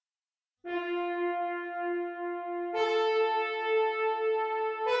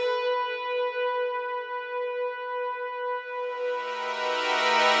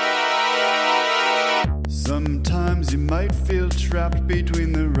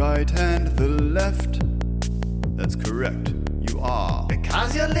right and the left. That's correct. You are.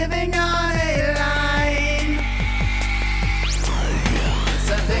 Because you're living on a line. It's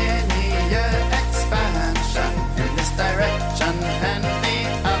a linear expansion in this direction and the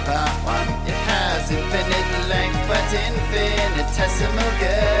other one. It has infinite length but infinitesimal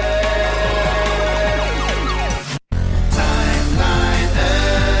girth. Timeline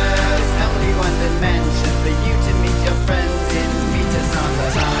Earth, only one dimension for you to meet your friends in meters on the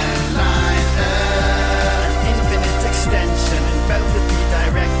timeline Earth. An infinite extension in both of the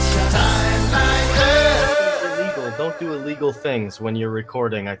directions. Timeline Earth. Illegal. Don't do illegal things when you're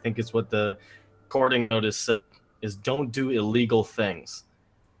recording. I think it's what the recording notice said, is don't do illegal things,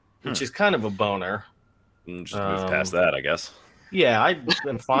 which is kind of a boner. Just move past that, I guess. Yeah,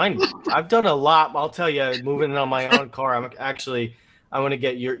 I'm fine. I've done a lot. I'll tell you, moving on my own car. I want to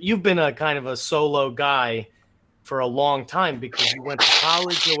get you've been a kind of a solo guy for a long time because you went to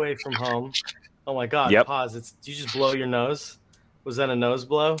college away from home. Oh my God. Yep. Pause. Did you just blow your nose? Was that a nose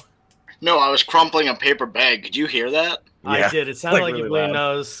blow? No, I was crumpling a paper bag. Could you hear that? Yeah, I did. It sounded like really you blew your loud.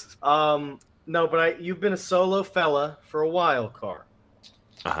 nose. No, but you've been a solo fella for a while, Car.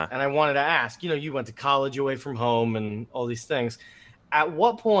 Uh-huh. And I wanted to ask, you went to college away from home and all these things. At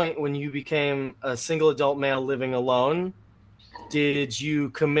what point, when you became a single adult male living alone, did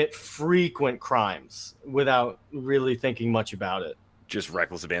you commit frequent crimes without really thinking much about it? Just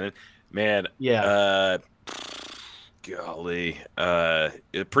reckless abandon. Man, Yeah. golly.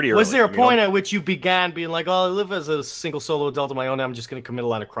 Pretty early. Was there a point at which you began being like, oh, I live as a single solo adult on my own, I'm just going to commit a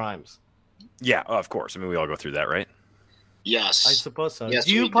lot of crimes? Yeah, of course. I mean, we all go through that, right? Yes. I suppose so. Yes,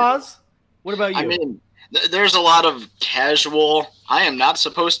 Do you we do. pause? What about you? I mean, there's a lot of casual, I am not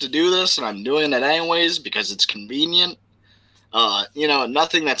supposed to do this, and I'm doing it anyways because it's convenient.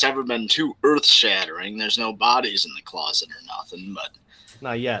 Nothing that's ever been too earth-shattering. There's no bodies in the closet or nothing, but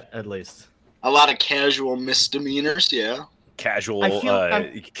Not yet, at least. a lot of casual misdemeanors, yeah. Casual, I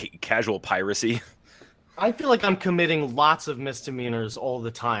feel casual piracy. I feel like I'm committing lots of misdemeanors all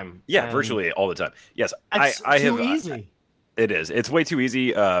the time. Yeah, And virtually all the time. Yes, It's I too have. easy. It is. It's way too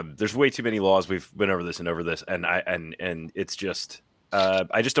easy. There's way too many laws. We've been over this, and it's just.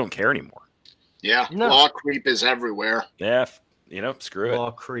 I just don't care anymore. Yeah, No. law creep is everywhere. Yeah, screw Law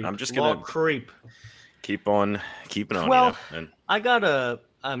it. creep. I'm just Law gonna creep. keep on keeping on. Well, and I got a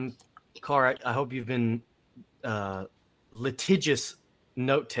Car. I hope you've been litigious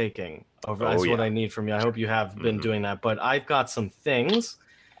note taking over. That's what yeah. I need from you. I hope you have been doing that. But I've got some things.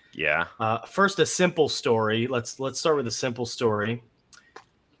 yeah. First, a simple story. Let's start with a simple story.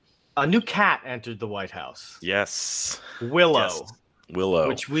 A new cat entered the White House. Yes. Willow. Yes. Willow.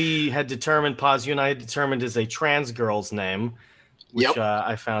 Which we had determined, Paz, you and I had determined is a trans girl's name, which Yep.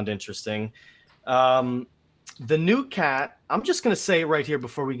 I found interesting. The new cat, I'm just going to say it right here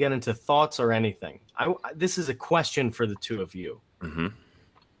before we get into thoughts or anything. This is a question for the two of you. Mm-hmm.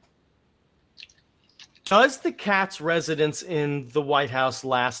 Does the cat's residence in the White House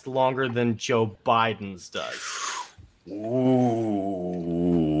last longer than Joe Biden's does?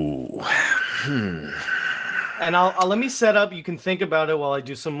 Ooh. And I'll let me set up. You can think about it while I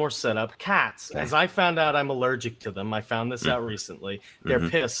do some more setup. Cats, as I found out, I'm allergic to them. I found this out recently. Their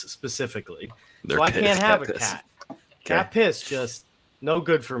piss specifically. Their So I piss, can't have a cat piss. cat. Cat piss just no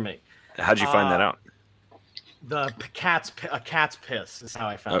good for me. How'd you find that out? A cat's piss is how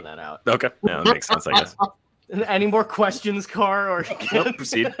I found that out. Okay. Yeah, that makes sense, I guess. Any more questions, Car? Or Nope,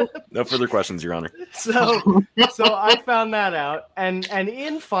 proceed. No further questions, Your Honor. So I found that out, and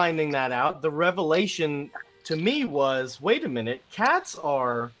in finding that out, the revelation to me was, wait a minute, cats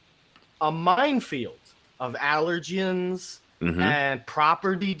are a minefield of allergens and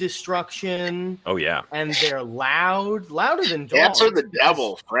property destruction, Oh, yeah. and they're louder than dogs. Cats are the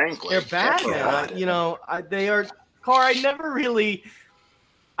devil, frankly. They're bad. Cats are- They are. Car, I never really,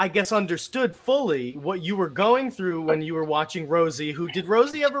 I guess, understood fully what you were going through when you were watching Rosie. Did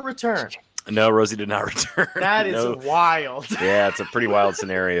Rosie ever return? No, Rosie did not return. That is No. wild. Yeah, it's a pretty wild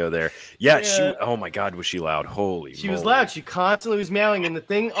scenario there. Yeah, Yeah. oh my God, was she loud? Holy She was moly. loud. She constantly was meowing. And the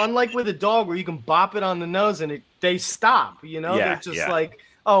thing, unlike with a dog where you can bop it on the nose and they stop, Yeah, they're just yeah. like,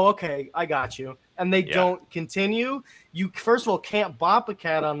 oh, okay, I got you. And they Yeah. don't continue. You, first of all, can't bop a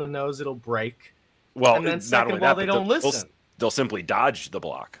cat on the nose. It'll break. Well, And then not second only of all, that, they but don't listen. They'll simply dodge the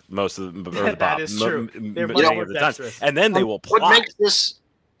block most of the or the That bop, is true. They're much many more of the times. dexterous. And then they will What plot. makes this,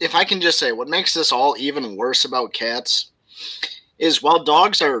 if I can just say, what makes this all even worse about cats is while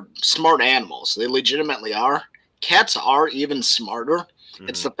dogs are smart animals, they legitimately are, cats are even smarter.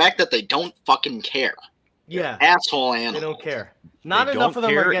 It's the fact that they don't fucking care. Yeah. Asshole They animals. don't care. Not They enough don't of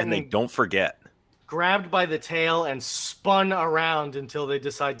them care are and they getting don't forget. grabbed by the tail and spun around until they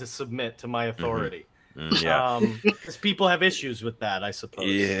decide to submit to my authority. Yeah. Because people have issues with that, I suppose.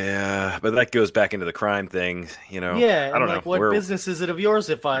 Yeah, but that goes back into the crime thing, you know. Yeah, I don't like, know. what business is it of yours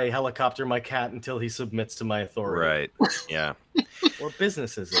if I helicopter my cat until he submits to my authority? Right. Yeah. What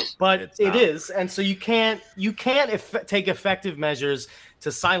business is it? But It's it not. is, and so you can't take effective measures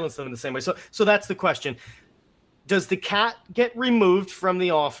to silence them in the same way. So that's the question: does the cat get removed from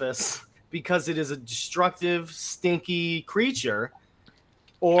the office because it is a destructive, stinky creature?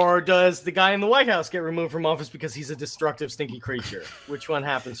 Or does the guy in the White House get removed from office because he's a destructive, stinky creature? Which one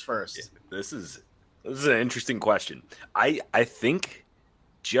happens first? This is an interesting question. I think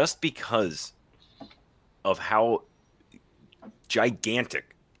just because of how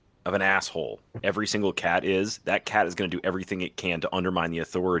gigantic of an asshole every single cat is, that cat is going to do everything it can to undermine the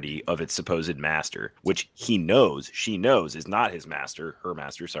authority of its supposed master, which she knows is not his master, her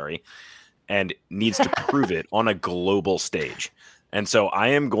master, sorry, and needs to prove it on a global stage. And so I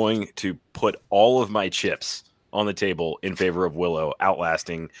am going to put all of my chips on the table in favor of Willow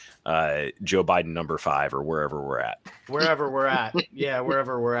outlasting Joe Biden number 5 or wherever we're at. Wherever we're at. Yeah,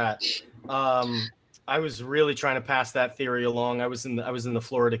 wherever we're at. I was really trying to pass that theory along. I was in the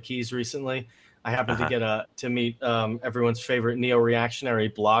Florida Keys recently. I happened to get to meet everyone's favorite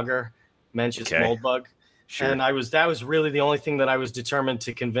neo-reactionary blogger, Mencius Moldbug. Sure. And that was really the only thing that I was determined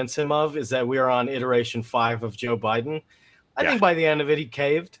to convince him of, is that we are on iteration 5 of Joe Biden. I think by the end of it, he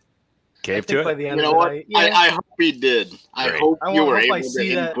caved. Caved to by it? the end You know of what? it, yeah. I hope he did. I Great. hope you were I able to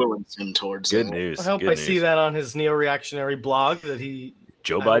see that. influence him towards Good it. news. I hope Good I news. see that on his neo-reactionary blog that he.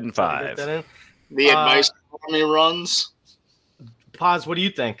 Joe I Biden hope to get that 5. in. The advice Army runs. Paz, what do you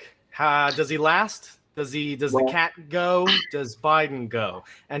think? Does he last? Does the cat go? Does Biden go?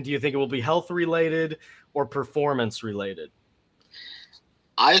 And do you think it will be health related or performance related?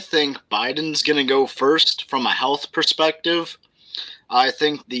 I think Biden's going to go first from a health perspective. I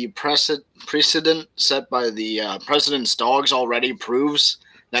think the precedent set by the president's dogs already proves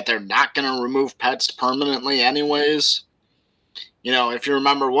that they're not going to remove pets permanently anyways. You know, if you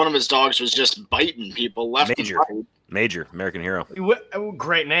remember, one of his dogs was just biting people left Major. and right. Major, American hero.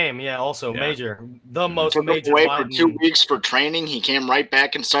 Great name, yeah. Also, Yeah. Major, the most Took him major. away Biden. for 2 weeks for training. He came right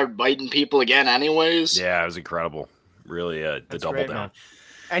back and started biting people again anyways. Yeah, it was incredible. Really, the That's double great, down. man.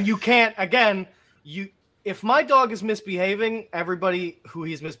 And you can't, again, if my dog is misbehaving, everybody who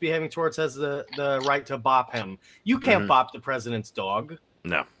he's misbehaving towards has the right to bop him. You can't bop the president's dog.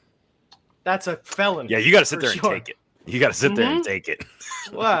 No. That's a felony. Yeah, you got to sit for there sure. and take it. You got to sit there and take it.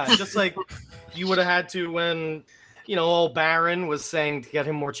 Well, just like you would have had to when, old Barron was saying to get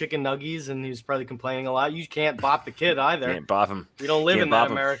him more chicken nuggies, and he was probably complaining a lot. You can't bop the kid either. Can't bop him. We don't live Can't in that bop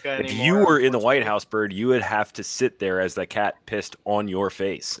him. America anymore. If you were in the White House, Bird, you would have to sit there as the cat pissed on your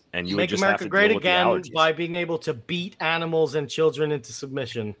face, and you would Make just America have to great deal with the again allergies. by being able to beat animals and children into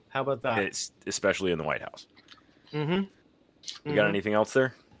submission. How about that? It's especially in the White House. Mm-hmm. You got anything else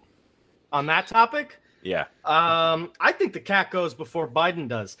there? On that topic? Yeah. I think the cat goes before Biden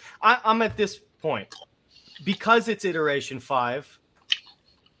does. I'm at this point. Because it's iteration 5,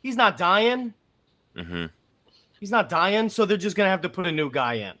 he's not dying. Mm-hmm. He's not dying, so they're just going to have to put a new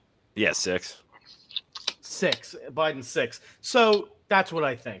guy in. Yeah, 6. 6. Biden 6. So that's what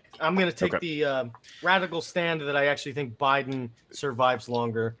I think. I'm going to take the radical stand that I actually think Biden survives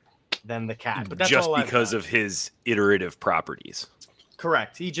longer than the cat. But that's just all because of his iterative properties.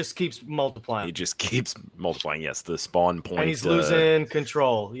 Correct. He just keeps multiplying. He just keeps multiplying. Yes, the spawn point. And he's losing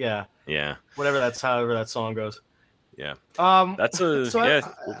control. Yeah. Yeah. However that song goes. Yeah. That's yeah.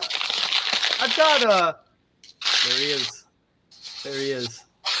 I've got there he is. There he is.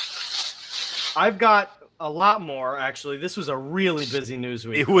 I've got a lot more, actually. This was a really busy news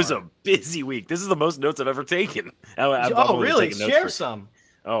week. It was a busy week. This is the most notes I've ever taken. Really? Share some.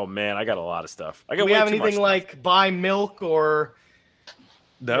 Oh man, I got a lot of stuff. I got Do we way have too much anything stuff. like buy milk or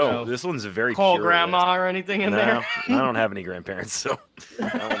No, this one's a very call pure grandma list. or anything in No, there? I don't have any grandparents, so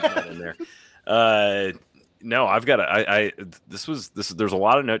that one's not in there. No, I've got there's a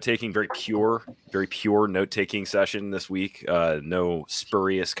lot of note taking, very pure note taking session this week. No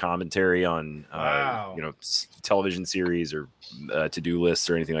spurious commentary on Wow. television series or to-do lists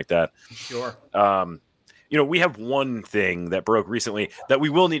or anything like that. Sure. We have one thing that broke recently that we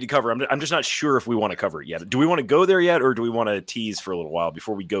will need to cover. I'm just not sure if we want to cover it yet. Do we want to go there yet, or do we want to tease for a little while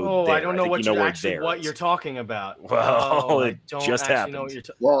before we go there? I don't know think what you're talking about. Well, I it don't just actually know happened. what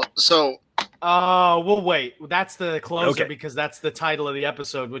you're Well, so we'll wait. That's the closer Okay. because that's the title of the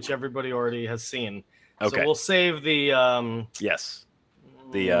episode, which everybody already has seen. Okay. So we'll save the Yes.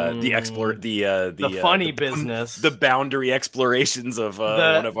 The funny business, the boundary explorations of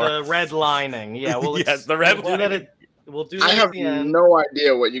one of our the redlining. Yeah, well, yes, the redlining. We'll do that I have at the end. no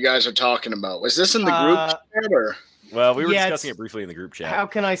idea what you guys are talking about. Was this in the group chat or? Well, we were Yeah, discussing it briefly in the group chat. How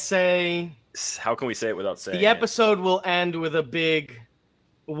can I say? How can we say it without saying The episode will end with a big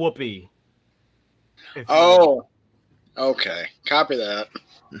whoopee. if you Oh, okay. Copy that.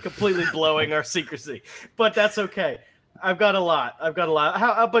 will. Completely blowing our secrecy, but that's okay. I've got a lot.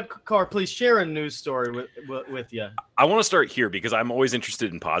 But Car, please share a news story with you. I want to start here because I'm always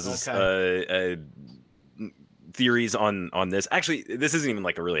interested in Paz's theories on this. Actually, this isn't even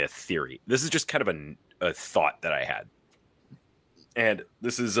like really a theory. This is just kind of a thought that I had. And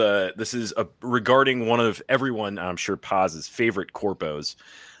this is regarding one of everyone, I'm sure, Paz's favorite corpos,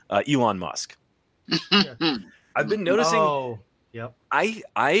 Elon Musk. I've been noticing. Oh, yep.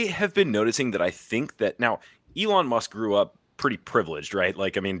 I have been noticing that I think that now Elon Musk grew up pretty privileged, right?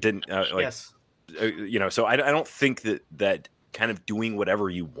 Like, I mean, didn't Yes. So I don't think that kind of doing whatever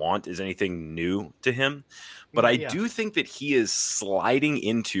you want is anything new to him, but I do think that he is sliding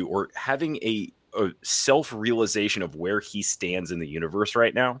into or having a self-realization of where he stands in the universe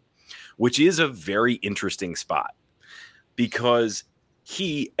right now, which is a very interesting spot because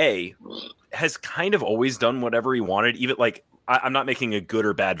he has kind of always done whatever he wanted. Even like I'm not making a good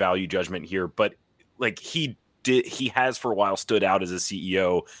or bad value judgment here, but like he has for a while stood out as a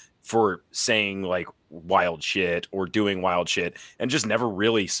CEO for saying like wild shit or doing wild shit and just never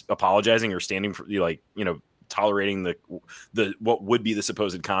really apologizing or standing for tolerating the what would be the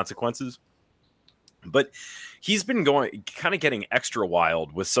supposed consequences. But he's been kind of getting extra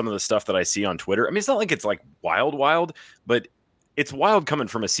wild with some of the stuff that I see on Twitter. I mean, it's not like it's like wild, but it's wild coming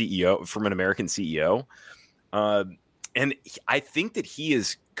from a CEO, from an American CEO. And I think that he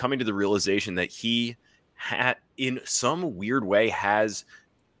is coming to the realization that he in some weird way has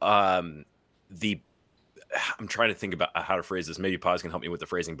I'm trying to think about how to phrase this. Maybe Paz can help me with the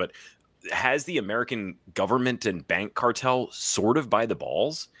phrasing, but has the American government and bank cartel sort of by the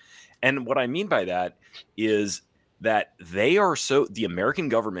balls. And what I mean by that is that the American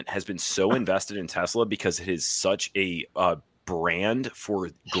government has been so invested in Tesla because it is such a brand for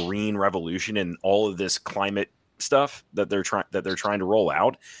green revolution and all of this climate stuff that they're trying to roll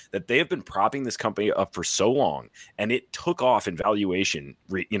out, that they have been propping this company up for so long, and it took off in valuation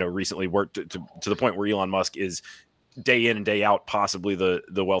recently, to the point where Elon Musk is day in and day out possibly the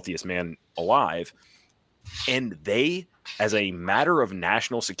wealthiest man alive, and they, as a matter of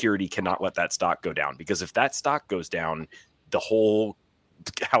national security, cannot let that stock go down, because if that stock goes down, the whole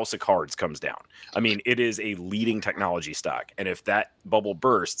house of cards comes down. I mean, it is a leading technology stock, and if that bubble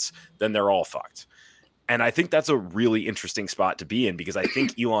bursts, then they're all fucked. And I think that's a really interesting spot to be in, because I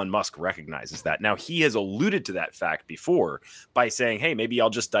think Elon Musk recognizes that. Now, he has alluded to that fact before by saying, hey, maybe I'll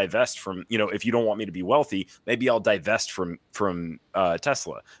just divest from, if you don't want me to be wealthy, maybe I'll divest from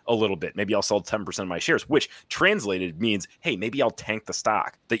Tesla a little bit. Maybe I'll sell 10% of my shares, which translated means, hey, maybe I'll tank the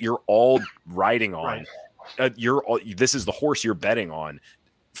stock that you're all riding on. Right. This is the horse you're betting on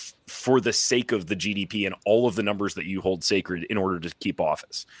for the sake of the GDP and all of the numbers that you hold sacred in order to keep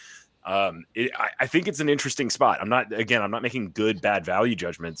office. I think it's an interesting spot. I'm not making good, bad value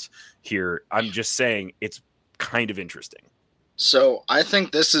judgments here. I'm just saying it's kind of interesting. So I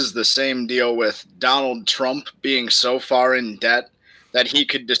think this is the same deal with Donald Trump being so far in debt that he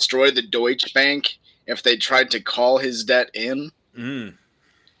could destroy the Deutsche Bank if they tried to call his debt in. Mm.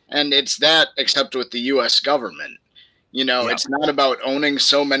 And it's that, except with the U.S. government. It's not about owning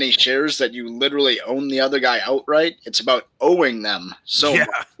so many shares that you literally own the other guy outright. It's about owing them so much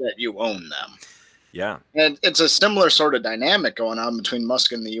that you own them. Yeah. And it's a similar sort of dynamic going on between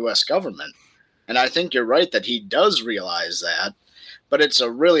Musk and the U.S. government. And I think you're right that he does realize that. But it's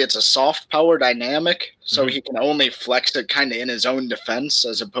a soft power dynamic, so he can only flex it kind of in his own defense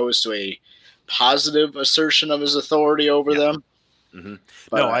as opposed to a positive assertion of his authority over them. Mm-hmm.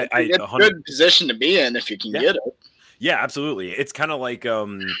 But no, it's a good position to be in if you can get it. Yeah, absolutely. It's kind of like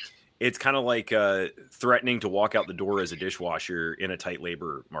threatening to walk out the door as a dishwasher in a tight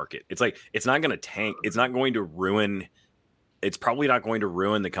labor market. It's like it's not going to tank. It's not going to ruin. It's probably not going to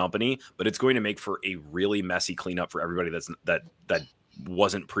ruin the company, but it's going to make for a really messy cleanup for everybody that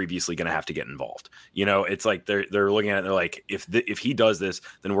wasn't previously going to have to get involved. It's like they're looking at it. They're like, if he does this,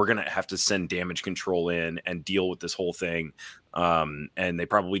 then we're going to have to send damage control in and deal with this whole thing. And they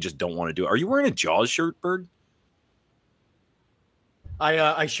probably just don't want to do it. Are you wearing a Jaws shirt, Bird?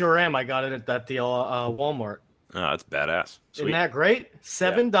 I sure am. I got it at the Walmart. Oh, that's badass. Sweet. Isn't that great?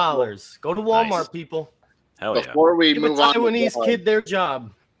 $7. Go to Walmart, Nice. people. Hell yeah. Before we Give move a on, Taiwanese kid their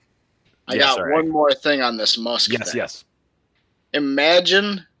job. I got one more thing on this Musk thing. Yes.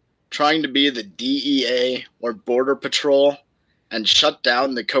 Imagine trying to be the DEA or Border Patrol and shut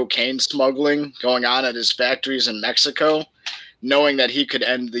down the cocaine smuggling going on at his factories in Mexico, knowing that he could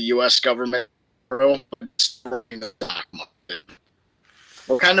end the U.S. government.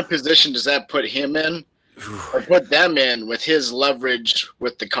 What kind of position does that put him in, or put them in with his leverage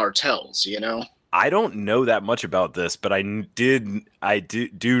with the cartels? You know, I don't know that much about this, but I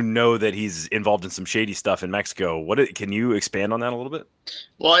do know that he's involved in some shady stuff in Mexico. Can you expand on that a little bit?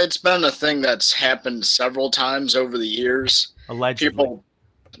 Well, it's been a thing that's happened several times over the years.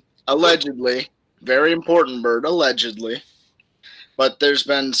 Allegedly, very important, Bird, allegedly. But there's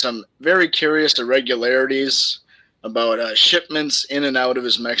been some very curious irregularities about shipments in and out of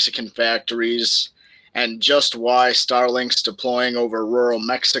his Mexican factories, and just why Starlink's deploying over rural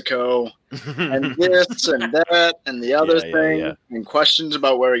Mexico, and this and that and the other thing, and questions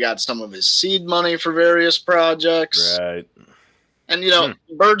about where he got some of his seed money for various projects. Right. And, you know,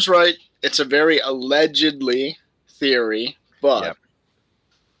 Bird's right. It's a very allegedly theory, but...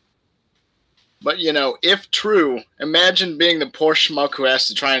 But, you know, if true, imagine being the poor schmuck who has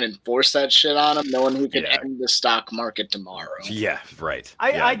to try and enforce that shit on him, knowing he can end the stock market tomorrow. Yeah, right.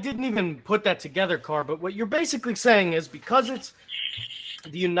 I didn't even put that together, Carr, but what you're basically saying is because it's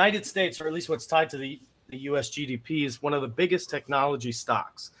the United States, or at least what's tied to the U.S. GDP, is one of the biggest technology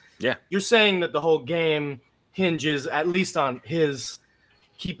stocks. Yeah. You're saying that the whole game hinges at least on his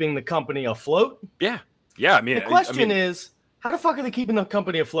keeping the company afloat? Yeah. Yeah, I mean... The question is... How the fuck are they keeping the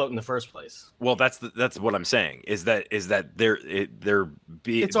company afloat in the first place? Well, that's what I'm saying. Is that it's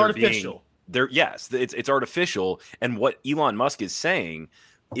artificial. It's artificial. And what Elon Musk is saying,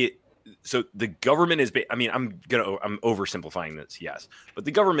 so the government is. I'm oversimplifying this, yes, but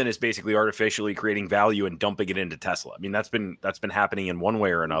the government is basically artificially creating value and dumping it into Tesla. I mean, that's been happening in one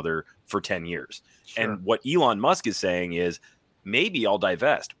way or another for 10 years. Sure. And what Elon Musk is saying is maybe I'll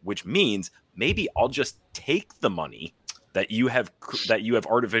divest, which means maybe I'll just take the money that you have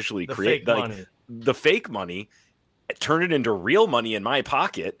artificially created, the fake money, turn it into real money in my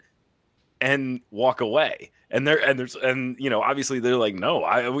pocket, and walk away. And obviously they're like,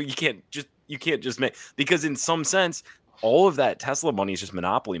 no, you can't just make, because in some sense, all of that Tesla money is just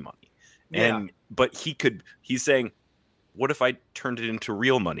monopoly money. Yeah. But he's saying, what if I turned it into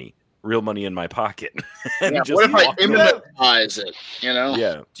real money in my pocket? And what if I immunize it? You know?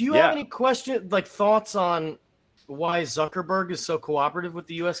 Yeah. Do you have any thoughts on why Zuckerberg is so cooperative with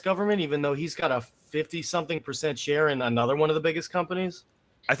the U.S. government, even though he's got a 50-something% share in another one of the biggest companies?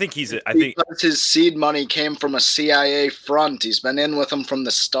 I think because his seed money came from a CIA front. He's been in with them from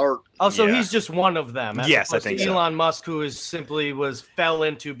the start. Oh, so he's just one of them. Yes, I think so. Elon Musk, who fell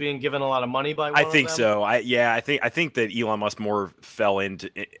into being given a lot of money by one I think of them? so. I think that Elon Musk more fell into.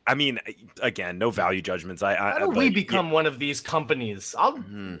 I mean, again, no value judgments. How do we become one of these companies? How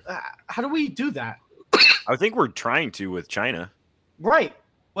do we do that? I think we're trying to with China. Right.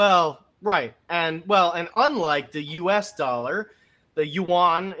 Well, right. And unlike the US dollar, the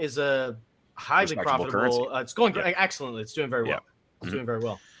yuan is a highly profitable. It's going excellently. It's doing very well. It's doing very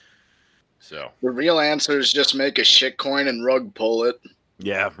well. So the real answer is just make a shit coin and rug pull it.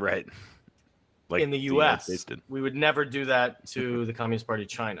 Yeah, right. Like in the US, we would never do that to the Communist Party of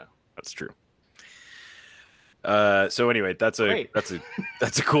China. That's true. So anyway, that's a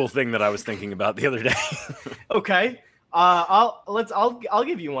cool thing that I was thinking about the other day. Okay. I'll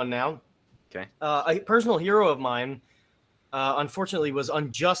give you one now. Okay. A personal hero of mine, unfortunately, was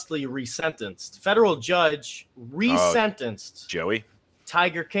unjustly resentenced. Federal judge resentenced Joey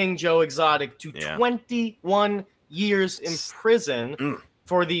Tiger King Joe Exotic to 21 years in prison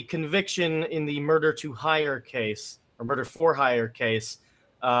for the conviction in the murder for hire case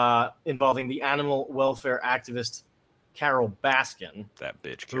involving the animal welfare activist Carol Baskin. That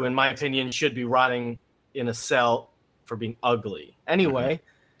bitch. Who, in my opinion, should be rotting in a cell for being ugly. Anyway,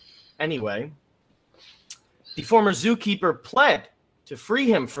 the former zookeeper pled to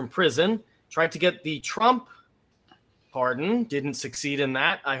free him from prison, tried to get the Trump pardon, didn't succeed in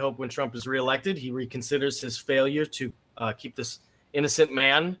that. I hope when Trump is reelected, he reconsiders his failure to keep this innocent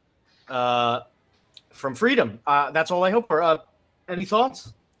man from freedom. That's all I hope for. Any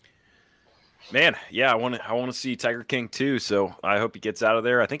thoughts? Man, yeah, I want to see Tiger King too. So I hope he gets out of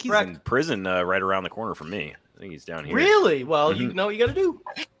there. I think he's in prison right around the corner from me. I think he's down here. Really? Well, you know what you got to do.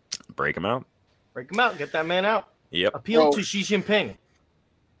 Break him out. Get that man out. Yep. Appeal to Xi Jinping.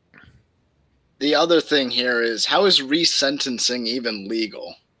 The other thing here is, how is resentencing even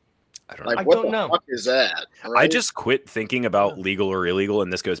legal? I don't Like, know. I what don't the know. fuck is that? I right? just quit thinking about legal or illegal,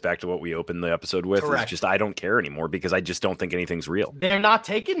 and this goes back to what we opened the episode with. Correct. It's just I don't care anymore because I just don't think anything's real. They're not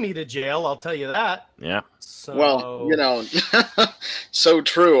taking me to jail, I'll tell you that. Yeah. So, Well, you know, so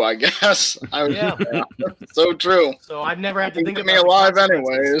true, I guess. Yeah. So true. So I've never had to think Keep about me the alive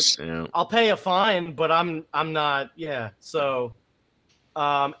consequences. anyways. Yeah. I'll pay a fine, but I'm not. Yeah. So,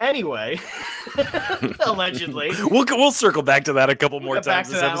 anyway, allegedly, We'll circle back to that a couple more Get back times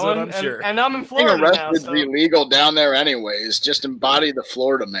to this that episode, one, I'm sure. And I'm in Being Florida now. arrested So is illegal down there anyways. Just embody the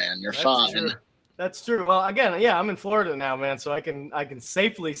Florida man. You're that's fine. true. That's true. Well, again, yeah, I'm in Florida now, man. So I can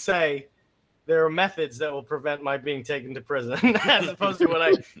safely say there are methods that will prevent my being taken to prison, as opposed to what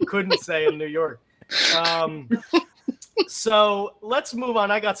I couldn't say in New York. So let's move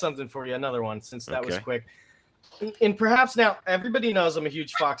on. I got something for you, another one, since that was Okay. quick. And perhaps now everybody knows I'm a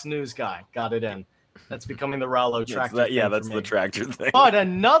huge Fox News guy. Got it in. That's becoming the Rollo tractor. That's thing the for me. tractor thing. But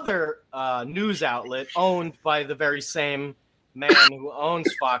another news outlet owned by the very same man who owns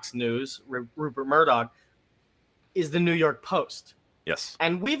Fox News, Rupert Murdoch, is the New York Post. Yes.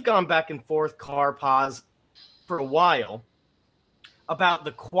 And we've gone back and forth, car pause, for a while about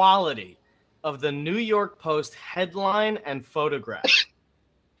the quality of the New York Post headline and photograph.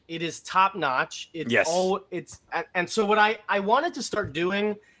 It is top notch. Yes. And so what I wanted to start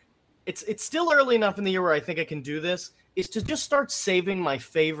doing, it's still early enough in the year where I think I can do this, is to just start saving my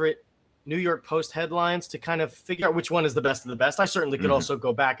favorite New York Post headlines to kind of figure out which one is the best of the best. I certainly could also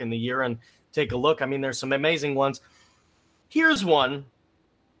go back in the year and take a look. I mean, there's some amazing ones. Here's one,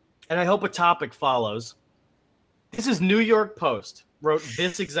 and I hope a topic follows. This is New York Post, wrote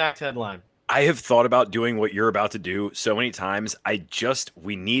this exact headline. I have thought about doing what you're about to do so many times.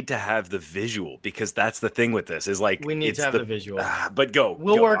 We need to have the visual because that's the thing with this is like We need to have the visual. But go.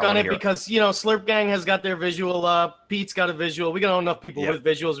 We'll go. work I on wanna it hear because, Slurp Gang has got their visual up. Pete's got a visual. We got enough people Yep. with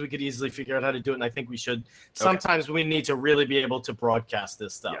visuals. We could easily figure out how to do it, and I think we should. Sometimes we need to really be able to broadcast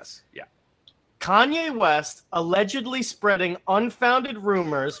this stuff. Yes. Yeah. Kanye West allegedly spreading unfounded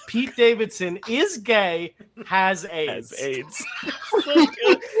rumors Pete Davidson is gay, has AIDS. Has AIDS. So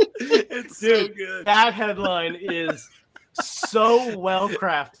good. It's so Dude, good. That headline is so well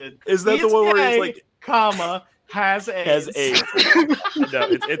crafted. Is that the one where he's gay, like comma, has AIDS. has AIDS? No,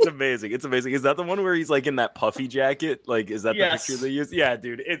 it's amazing. It's amazing. Is that the one where he's like in that puffy jacket? Like, is that Yes. the picture they use? Yeah,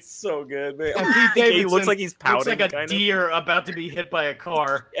 dude, it's so good, man. And Pete he Davidson looks like he's pouting. looks like a kind of. deer about to be hit by a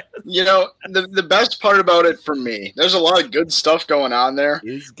car. You know, the best part about it for me, there's a lot of good stuff going on there,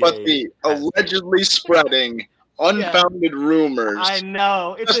 Is but gay. the allegedly spreading unfounded rumors I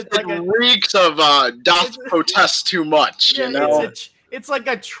know. It's just like a reeks of doth protest too much, you know? it's like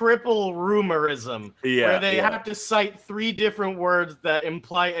a triple rumorism where they have to cite 3 different words that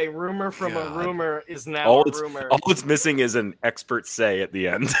imply a rumor from a God. rumor is now all a rumor. All it's missing is an expert say at the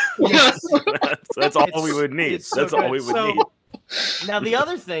end. Yes. that's all we would need. It's so That's all good. we would So, need. Now the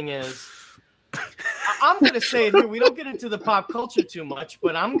other thing is, I'm going to say it here. We don't get into the pop culture too much,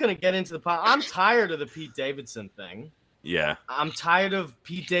 but I'm going to get into the pop. I'm tired of the Pete Davidson thing. Yeah. I'm tired of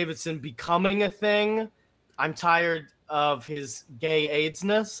Pete Davidson becoming a thing. I'm tired of his gay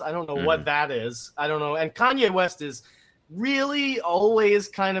AIDS-ness. I don't know what that is. I don't know. And Kanye West is really always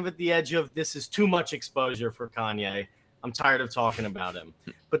kind of at the edge of this is too much exposure for Kanye. I'm tired of talking about him.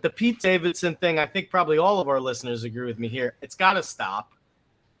 But the Pete Davidson thing, I think probably all of our listeners agree with me here. It's got to stop.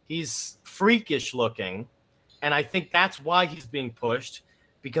 He's freakish looking. And I think that's why he's being pushed.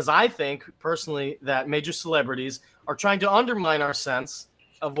 Because I think, personally, that major celebrities are trying to undermine our sense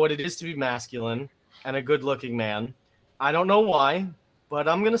of what it is to be masculine and a good-looking man. I don't know why, but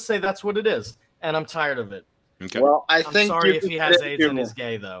I'm going to say that's what it is. And I'm tired of it. Okay. Well, I I'm think sorry you if he can has get AIDS and into- is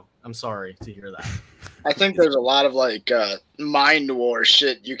gay, though. I'm sorry to hear that. I think there's a lot of like mind war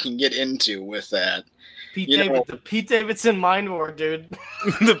shit you can get into with that. The Pete Davidson mind war, dude.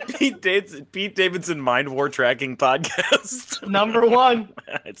 The Pete Davidson Mind War Tracking Podcast. Number 1.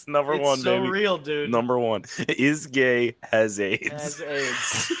 It's number It's one, so baby. real, dude. Number 1 is gay, has AIDS. Has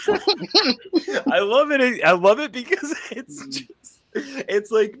AIDS. I love it. I love it because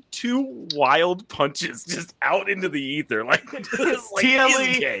it's like 2 wild punches just out into the ether. Like, just like TLE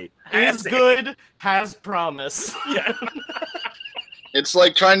is gay, Is has good, has promise. Yeah. It's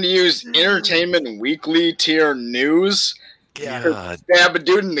like trying to use Entertainment Weekly tier news Yeah. to stab a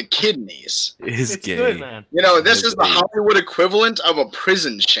dude in the kidneys. Is It's gay. good, man. You know, this Is is the gay. Hollywood equivalent of a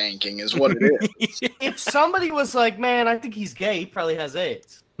prison shanking, is what it is. If somebody was like, man, I think he's gay, he probably has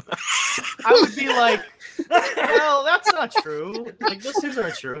AIDS. I would be like, well, that's not true. Like, those things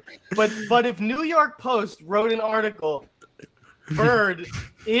aren't true. But if New York Post wrote an article, Bird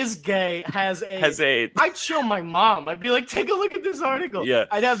is gay, has AIDS. I'd show my mom. I'd be like, take a look at this article. Yeah.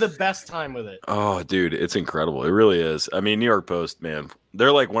 I'd have the best time with it. Oh, dude, it's incredible. It really is. I mean, New York Post, man,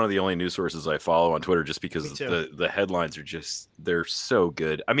 they're like one of the only news sources I follow on Twitter just because the headlines are just, they're so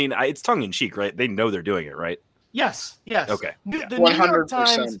good. I mean, it's tongue in cheek, right? They know they're doing it, right? Yes. Okay. The New York 100%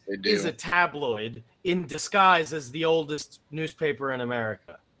 Times they do. is a tabloid in disguise as the oldest newspaper in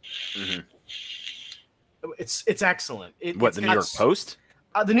America. Mm-hmm. It's excellent. The New York Post?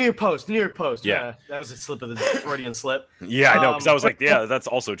 The New York Post. The New York Post. Yeah. That was a slip of the Freudian slip. Yeah, I know. Because I was like, yeah, that's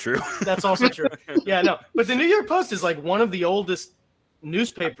also true. That's also true. Yeah, no. But the New York Post is like one of the oldest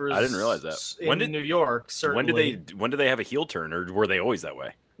newspapers. I didn't realize that. In New York, certainly. When did they have a heel turn, or were they always that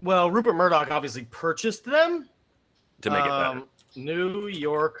way? Well, Rupert Murdoch obviously purchased them To make it better. New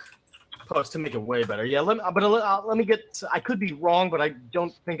York Post to make it way better. Yeah, let me get. I could be wrong, but I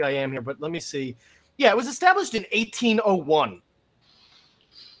don't think I am here. But let me see. Yeah, it was established in 1801.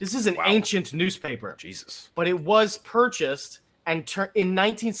 This is an ancient newspaper. Jesus. But it was purchased and in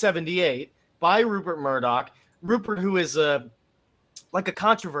 1978 by Rupert Murdoch. Rupert, who is like a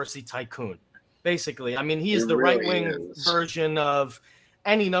controversy tycoon, basically. I mean, he is the right-wing version of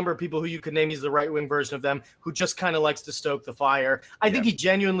any number of people who you could name. He's the right-wing version of them who just kind of likes to stoke the fire. I think he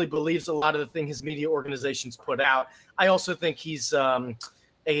genuinely believes a lot of the things his media organizations put out. I also think he's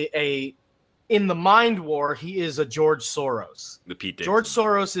in the mind war, he is a George Soros. The Pete Davidson. George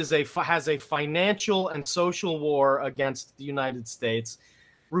Soros has a financial and social war against the United States.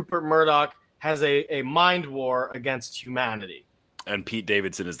 Rupert Murdoch has a mind war against humanity. And Pete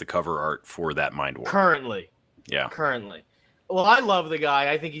Davidson is the cover art for that mind war. Currently. Yeah. Currently. Well, I love the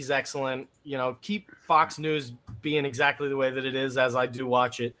guy. I think he's excellent. You know, keep Fox News being exactly the way that it is, as I do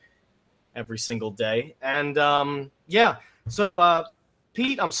watch it every single day. And, so,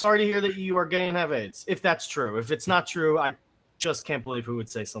 Pete, I'm sorry to hear that you are gay and have AIDS, if that's true. If it's not true, I just can't believe who would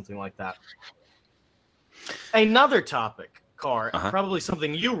say something like that. Another topic, Carr, probably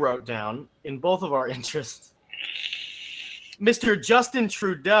something you wrote down in both of our interests. Mr. Justin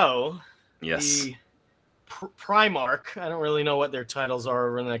Trudeau, the Primarch, I don't really know what their titles are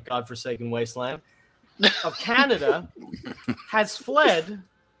over in that godforsaken wasteland, of Canada, has fled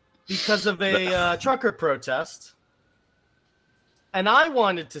because of a trucker protest. And I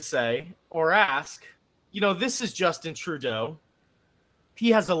wanted to say or ask, this is Justin Trudeau. He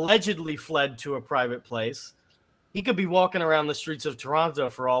has allegedly fled to a private place. He could be walking around the streets of Toronto,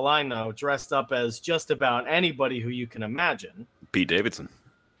 for all I know, dressed up as just about anybody who you can imagine. Pete Davidson.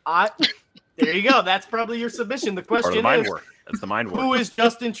 There you go. That's probably your submission. The question is, that's the mind war. Who is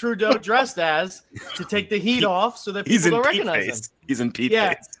Justin Trudeau dressed as to take the heat off so that people don't recognize him? He's in Pete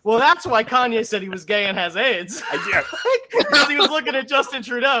face. Well, that's why Kanye said he was gay and has AIDS. Because he was looking at Justin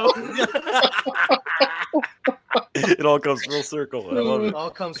Trudeau. It all comes full circle. I love it. It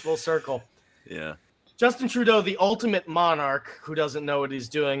all comes full circle. Yeah. Justin Trudeau, the ultimate monarch who doesn't know what he's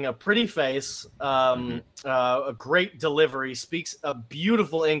doing, a pretty face, a great delivery, speaks a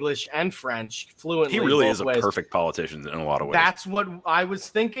beautiful English and French fluently. He really is ways. A perfect politician in a lot of ways. That's what I was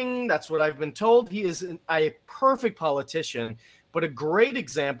thinking. That's what I've been told. He is a perfect politician, but a great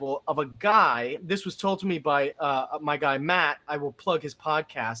example of a guy. This was told to me by my guy Matt. I will plug his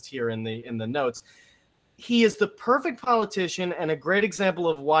podcast here in the notes. He is the perfect politician and a great example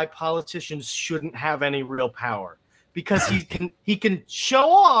of why politicians shouldn't have any real power, because he can show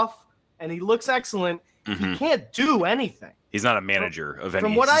off and he looks excellent. He can't do anything. He's not a manager of any.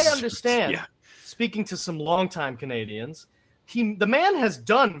 From what I understand, speaking to some longtime Canadians, the man has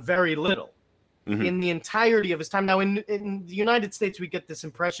done very little in the entirety of his time. Now, in the United States, we get this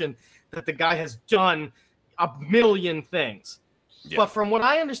impression that the guy has done a million things. Yeah. But from what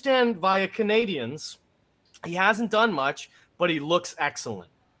I understand via Canadians, he hasn't done much, but he looks excellent.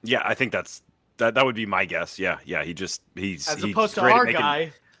 Yeah, I think that would be my guess. Yeah, he's as opposed to our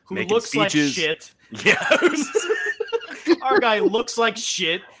guy who looks speeches. Like shit. Yeah, our guy looks like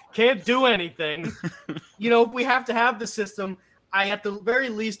shit, can't do anything. We have to have the system. I, at the very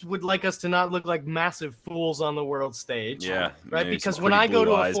least, would like us to not look like massive fools on the world stage. Yeah, right. Because when I go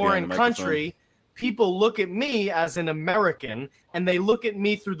to a foreign country, people look at me as an American, and they look at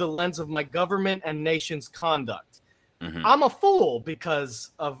me through the lens of my government and nation's conduct. I'm a fool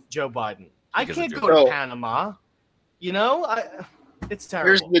because of Joe Biden. I can't go to Panama. It's terrible.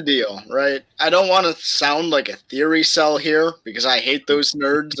 Here's the deal, right? I don't want to sound like a theory cell here because I hate those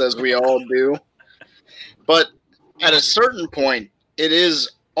nerds, as we all do. But at a certain point, it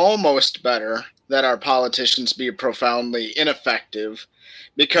is almost better that our politicians be profoundly ineffective,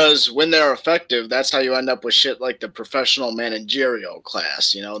 because when they're effective, that's how you end up with shit like the professional managerial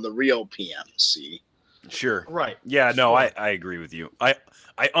class, the real PMC. Sure. Right. Yeah, no, I agree with you.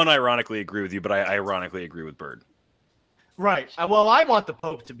 I unironically agree with you, but I ironically agree with Bird. Right. Well, I want the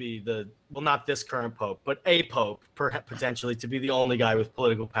Pope to be not this current Pope, but a Pope, potentially, to be the only guy with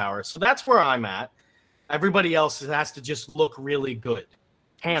political power. So that's where I'm at. Everybody else has to just look really good.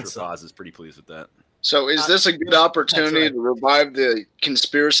 Handsome. I'm sure Paz is pretty pleased with that. So is this a good opportunity to revive the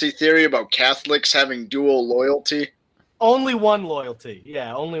conspiracy theory about Catholics having dual loyalty? Only one loyalty.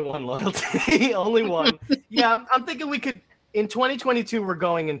 Yeah, only one loyalty. Only one. Yeah, I'm thinking we could, in 2022, we're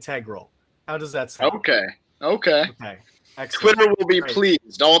going integral. How does that sound? Okay. Okay. Excellent. Twitter will be Great.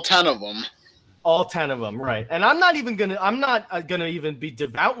 pleased, all 10 of them. All 10 of them, right. And I'm not gonna even be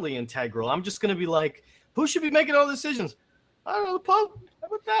devoutly integral. I'm just gonna be like, who should be making all the decisions? I don't know, the Pope. How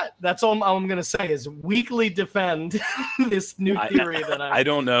about that? That's all I'm gonna say is weakly defend this new theory that I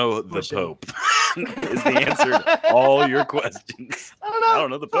don't know the pushing. Pope is the answer to all your questions. I don't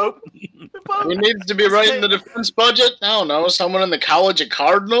know the Pope. The Pope. Who needs to be writing the defense budget? I don't know. Someone in the College of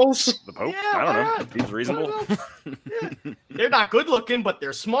Cardinals? The Pope? Yeah, I don't why know. not? Seems reasonable. Yeah. They're not good looking, but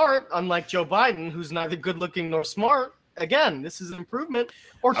they're smart, unlike Joe Biden, who's neither good looking nor smart. Again, this is an improvement.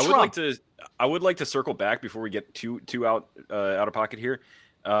 Or Trump. I would like to circle back before we get too out of pocket here,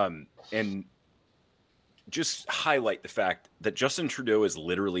 and just highlight the fact that Justin Trudeau is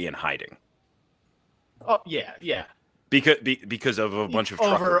literally in hiding. Oh yeah. Because of a bunch of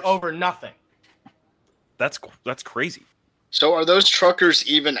truckers. over nothing. That's crazy. So are those truckers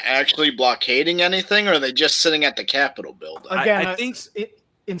even actually blockading anything, or are they just sitting at the Capitol building? Again, I think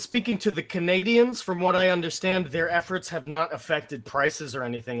in speaking to the Canadians, from what I understand, their efforts have not affected prices or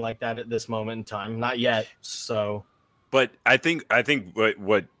anything like that at this moment in time. Not yet. So, but I think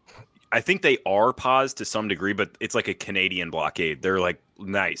what I think they are paused to some degree, but it's like a Canadian blockade. They're like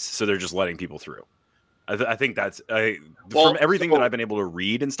nice, so they're just letting people through. I think that's from everything that I've been able to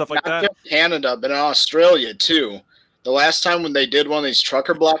read and stuff like that. Not just Canada, but in Australia too. The last time when they did one of these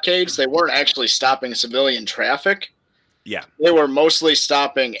trucker blockades, they weren't actually stopping civilian traffic. Yeah, they were mostly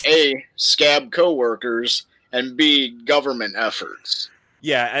stopping A, scab co-workers, and B, government efforts.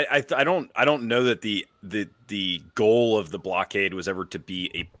 Yeah, I don't know that the goal of the blockade was ever to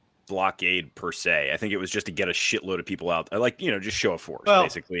be a blockade per se. I think it was just to get a shitload of people out, just show of force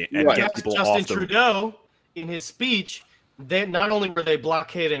basically, and get people Justin off the. Trudeau, in his speech, they not only were they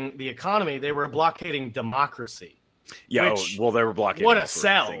blockading the economy, they were blockading democracy. Yeah, they were blockading. What a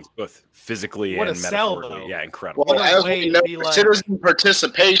sell! Things, both physically what and a sell, metaphorically. though. Yeah, incredible. Well, as way we know, to be like- citizen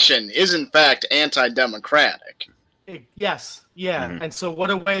participation is in fact anti-democratic. Yes, yeah. Mhm. And so what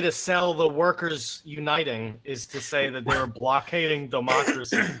a way to sell the workers uniting is to say that they were blockading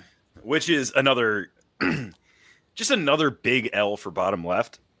democracy. Which is another big L for bottom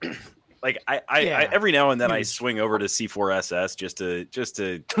left. Like I every now and then I swing over to C4SS just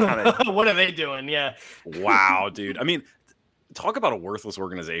to kind of what are they doing? Yeah. Wow, dude. I mean, talk about a worthless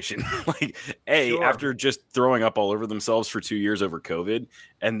organization. Like, Sure. after just throwing up all over themselves for 2 years over COVID,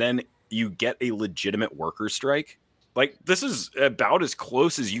 and then you get a legitimate worker strike. Like, this is about as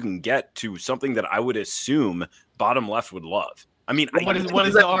close as you can get to something that I would assume bottom left would love. I mean, What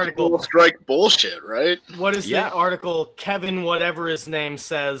is the article? Strike bullshit, right? What is the article? Kevin, whatever his name,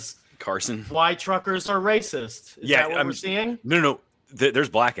 says. Carson? Why truckers are racist? Is that what we're seeing? No. There's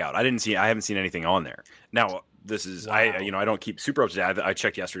blackout. I haven't seen anything on there. Now, this is Wow. I don't keep super up to date. I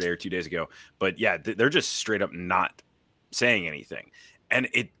checked yesterday or 2 days ago, but yeah, they're just straight up not saying anything, and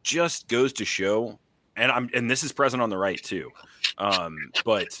it just goes to show. And this is present on the right too,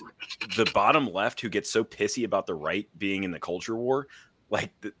 but the bottom left who gets so pissy about the right being in the culture war,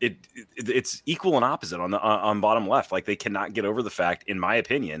 like it's equal and opposite on bottom left. Like, they cannot get over the fact, in my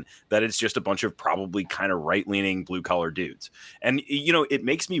opinion, that it's just a bunch of probably kind of right-leaning blue-collar dudes. And it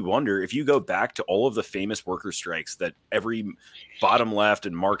makes me wonder, if you go back to all of the famous worker strikes that every bottom left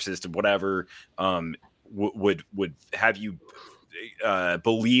and Marxist and whatever would have you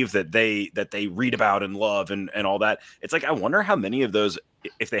believe that they read about and love and all that. It's like, I wonder how many of those,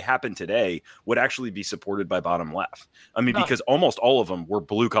 if they happen today, would actually be supported by bottom left. I mean, because almost all of them were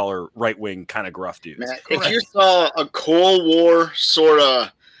blue collar, right wing kind of gruff dudes. Man, if you saw a Cold War sort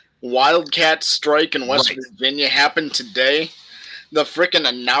of wildcat strike in West Virginia happen today, the freaking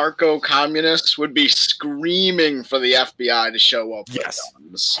anarcho-communists would be screaming for the FBI to show up. Yes,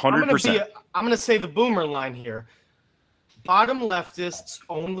 with guns. 100%. I'm going to say the boomer line here. Bottom leftists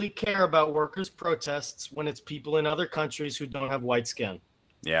only care about workers' protests when it's people in other countries who don't have white skin.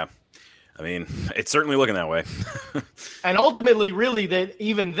 Yeah. I mean, it's certainly looking that way. And ultimately, really, that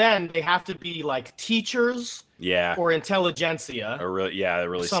even then, they have to be like teachers or intelligentsia. Or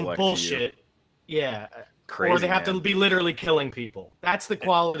really some select bullshit. Yeah. Crazy, or they have man. to be literally killing people. That's the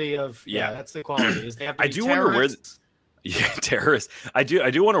quality of that's the quality. Is they have to I be do wonder where terrorists. Yeah, terrorists. I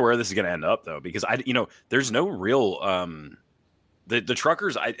do wonder where this is going to end up though, because there's no real the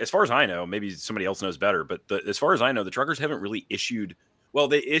truckers. As far as I know, maybe somebody else knows better, but as far as I know, the truckers haven't really issued. Well,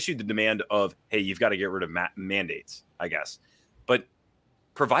 they issued the demand of, hey, you've got to get rid of mandates, I guess. But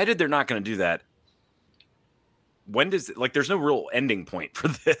provided they're not going to do that, when does there's no real ending point for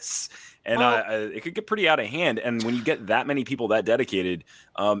this, and it could get pretty out of hand. And when you get that many people that dedicated,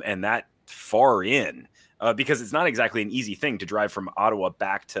 and that far in. Because it's not exactly an easy thing to drive from Ottawa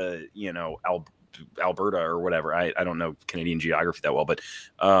back to, Alberta or whatever. I don't know Canadian geography that well, but,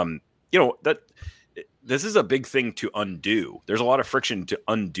 that this is a big thing to undo. There's a lot of friction to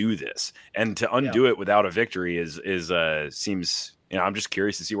undo this, and to undo it without a victory seems, I'm just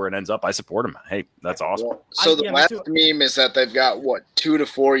curious to see where it ends up. I support him. Hey, that's awesome. Well, so the last meme is that they've got 2 to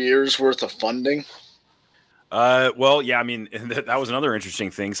 4 years worth of funding. Well, yeah, I mean, that was another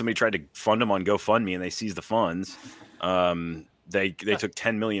interesting thing. Somebody tried to fund them on GoFundMe and they seized the funds. They took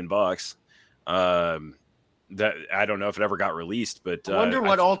 $10 million. That I don't know if it ever got released, but I wonder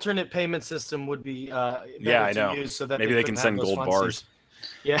what alternate payment system would be. I know. Use so that maybe they can send gold bars.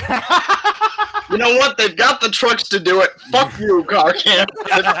 Yeah. You know what? They've got the trucks to do it. Fuck you, car camp.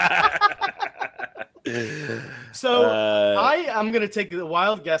 So I'm going to take a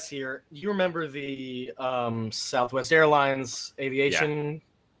wild guess here. You remember the Southwest Airlines aviation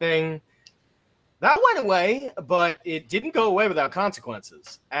thing? That went away, but it didn't go away without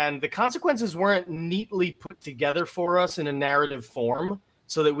consequences. And the consequences weren't neatly put together for us in a narrative form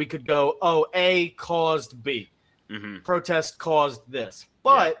so that we could go, oh, A caused B. Mm-hmm. Protest caused this.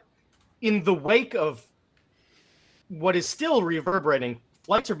 But in the wake of what is still reverberating,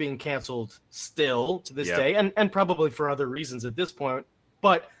 flights are being canceled still to this day, and probably for other reasons at this point.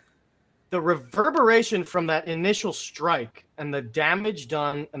 But the reverberation from that initial strike and the damage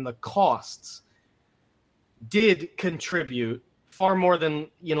done and the costs did contribute far more than,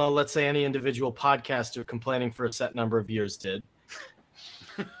 let's say any individual podcaster complaining for a set number of years did.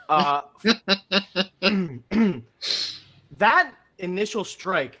 That initial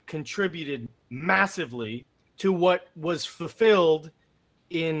strike contributed massively to what was fulfilled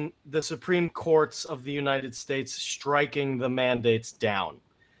in the Supreme Courts of the United States striking the mandates down.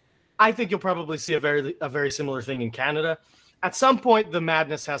 I think you'll probably see a very similar thing in Canada. At some point, the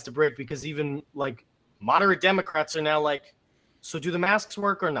madness has to break, because even moderate Democrats are now so do the masks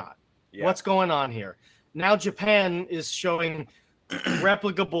work or not? Yeah. What's going on here? Now Japan is showing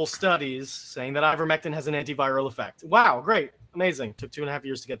replicable studies saying that ivermectin has an antiviral effect. Wow, great. Amazing. Took 2.5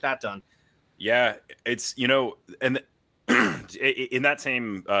 years to get that done. Yeah, it's, and in that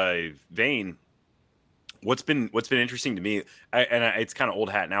same vein, what's been interesting to me, it's kind of old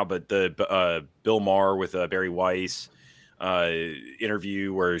hat now, but the Bill Maher with Barry Weiss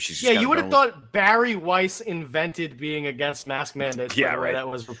interview where she's just you would have thought Barry Weiss invented being against mask mandates. Yeah, right. That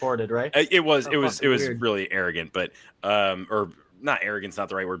was reported, right? It was really arrogant, but or not arrogant's not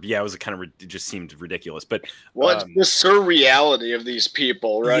the right word, but it was it just seemed ridiculous. But it's the surreality of these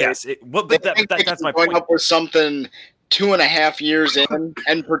people, right? Yes, that's my point. Going up with something 2.5 years in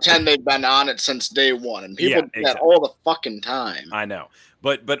and pretend they've been on it since day one, and people do that all the fucking time. I know,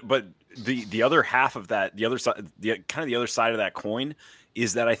 but the other half of that, the other side, the other side of that coin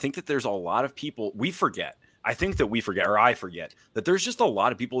is that I think that there's a lot of people we forget. I think that I forget that there's just a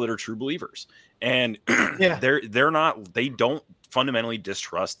lot of people that are true believers, and they don't fundamentally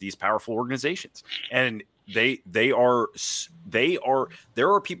distrust these powerful organizations, and there are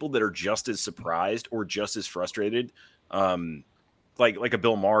people that are just as surprised or just as frustrated, like a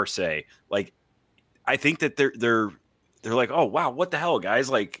Bill Maher say, I think that they're like, oh wow, what the hell,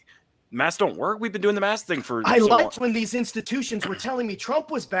 guys, masks don't work. We've been doing the mask thing for. I liked when these institutions were telling me Trump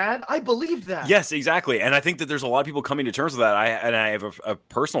was bad. I believed that. Yes, exactly. And I think that there's a lot of people coming to terms with that. I have a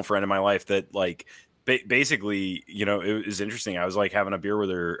personal friend in my life that basically, it was interesting. I was having a beer with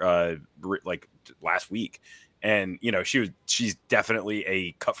her last week, and she's definitely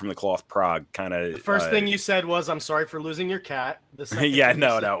a cut from the cloth Prague kind of. The first thing you said was, "I'm sorry for losing your cat." No,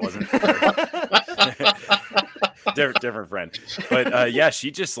 it wasn't. different friend, but she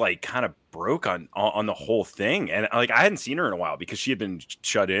just kind of broke on the whole thing, and I hadn't seen her in a while because she had been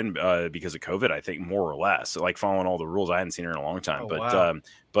shut in because of COVID, I think, more or less, following all the rules. I hadn't seen her in a long time. I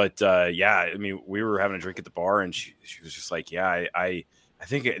mean, we were having a drink at the bar, and she was just I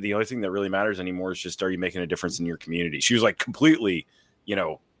think the only thing that really matters anymore is just, are you making a difference in your community? She was completely,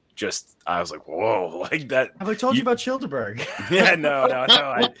 I was like, whoa, that. Have I told you about Childeberg? Yeah, no.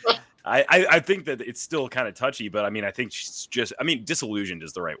 I think that it's still kind of touchy, but I mean, I think she's just, disillusioned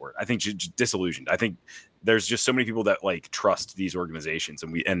is the right word. I think she's disillusioned. I think there's just so many people that trust these organizations,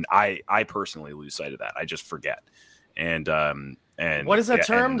 and I personally lose sight of that. I just forget. And what is that yeah,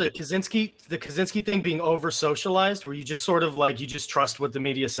 term? and- The Kaczynski thing being over socialized, where you just sort of like you just trust what the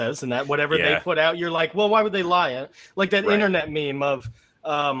media says, and that whatever they Yeah. put out, you're like, well, why would they lie? Like that Right. internet meme of,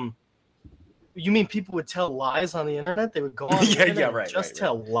 you mean people would tell lies on the internet? They would go on the Yeah, internet yeah, and right, just right.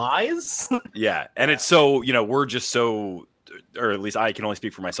 tell lies? Yeah, and it's so, we're just so, or at least I can only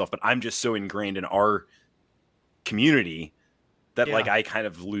speak for myself, but I'm just so ingrained in our community that Yeah. like I kind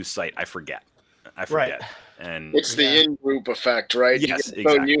of lose sight. I forget. And It's the Yeah. in-group effect, right? Yes, you get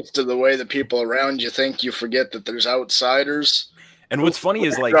so exactly. used to the way the people around you think, you forget that there's outsiders. and what's funny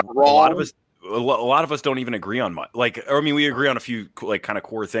is like Got a lot of wrong. us. A lot of us don't even agree on much. Like, or, I mean, we agree on a few like kind of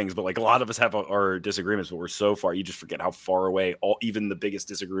core things, but like a lot of us have our disagreements. But we're so far, you just forget how far away even the biggest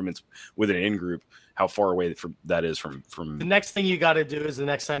disagreements within an in group, how far away that is from. The next thing you got to do is the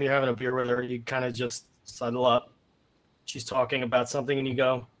next time you're having a beer with her, you kind of just settle up. She's talking about something, and you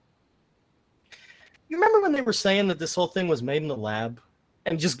go, "You remember when they were saying that this whole thing was made in the lab?"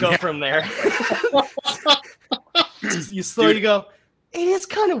 And just go from there. You slowly go. It is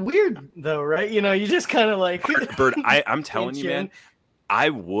kind of weird, though, right? You just kind of like. Bird, I'm telling you, Chin. man, I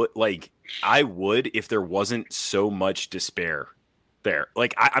would if there wasn't so much despair there.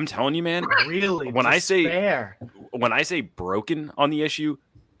 Like, I'm telling you, man, Really? when despair. when I say broken on the issue,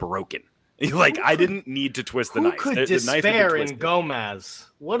 broken. Like, I didn't need to twist the Who knife. could The knife had been despair in twisted. Gomez?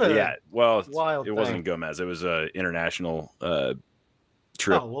 What a Yeah, well, wild it wasn't thing. Gomez. It was a international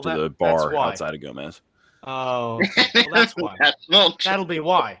trip Oh, well, to that- the that's bar why. outside of Gomez. Oh, well, that's why. National That'll be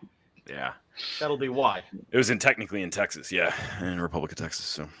why. Yeah, That'll be why. it was technically in Texas. Yeah, in Republic of Texas.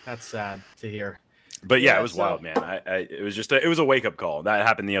 So, That's sad to hear. but yeah, Yeah, it was so- wild, man. It was just it was a wake up call. That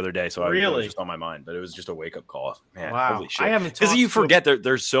happened the other day, so it Really? was just on my mind. But it was just a wake up call. Man, Wow. holy shit! I haven't Because talked you to- forget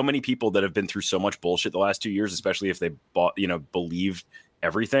there's so many people that have been through so much bullshit the last 2 years, especially if they believe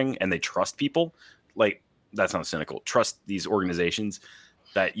everything and they trust people. Like, that sounds cynical. Trust these organizations.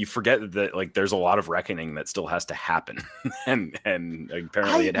 That you forget that like there's a lot of reckoning that still has to happen, and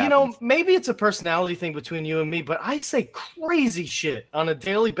apparently it happens. Maybe it's a personality thing between you and me, but I say crazy shit on a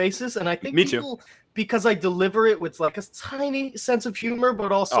daily basis, and I think Me too. people, because I deliver it with like a tiny sense of humor,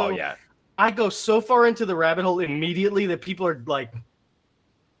 but also Oh yeah, I go so far into the rabbit hole immediately that people are like,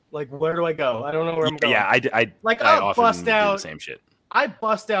 where do I go? I don't know where I'm going. yeah. I Like, I I'll often bust do the out- same shit. I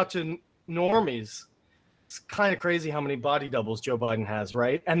bust out to normies. It's kind of crazy how many body doubles Joe Biden has,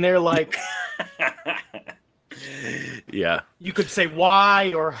 right? And they're like, Yeah, you could say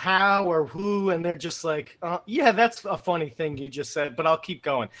why or how or who, and they're just like, yeah, that's a funny thing you just said, but I'll keep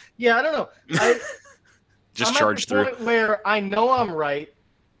going. Yeah, I don't know. just I'm charge at the through. point where I know I'm right.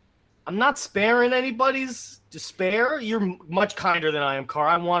 I'm not sparing anybody's despair. You're much kinder than I am, Carr.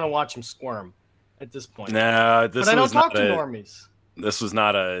 I want to watch him squirm at this point. No, this but I don't was talk not to a. normies. This was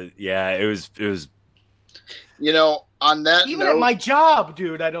not a. Yeah, it was. You know, on that Even note, at my job,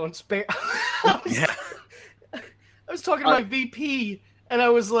 dude, I don't spare. Yeah. I was talking to my VP, and I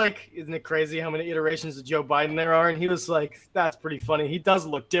was like, isn't it crazy how many iterations of Joe Biden there are? And he was like, that's pretty funny. He does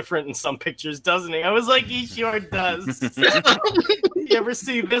look different in some pictures, doesn't he? I was like, he sure does. You ever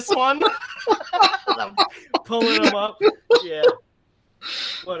see this one? I'm pulling him up. Yeah.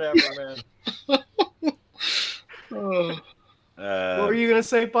 Whatever, man. What were you going to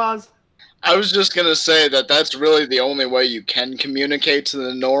say, Paz? I was just going to say that that's really the only way you can communicate to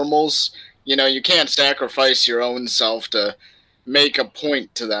the normals. You know, you can't sacrifice your own self to make a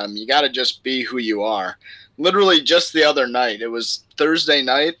point to them. You got to just be who you are. Literally just the other night, it was Thursday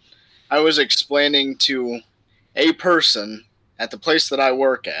night, I was explaining to a person at the place that I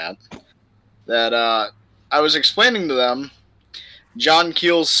work at that I was explaining to them John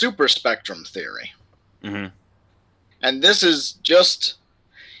Keel's superspectrum theory. hmm And this is just,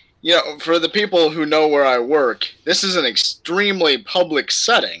 you know, for the people who know where I work, this is an extremely public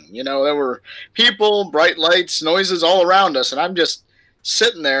setting. You know, there were people, bright lights, noises all around us, and I'm just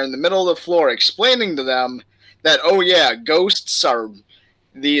sitting there in the middle of the floor explaining to them that, oh yeah, ghosts are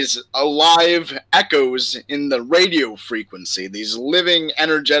these alive echoes in the radio frequency, these living,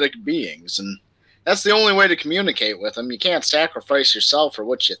 energetic beings. And that's the only way to communicate with them. You can't sacrifice yourself for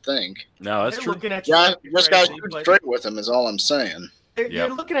what you think. No, that's They're true. looking at you Yeah, like you you're just got to crazy, shoot but- straight with them is all I'm saying. They're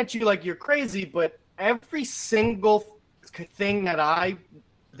Yep. looking at you like you're crazy, but every single thing that I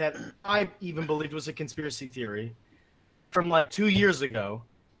even believed was a conspiracy theory from like 2 years ago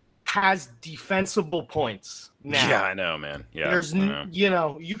has defensible points now. Yeah, I know, man. Yeah, There's, I know. you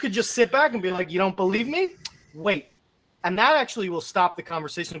know, you could just sit back and be like, you don't believe me? Wait. And that actually will stop the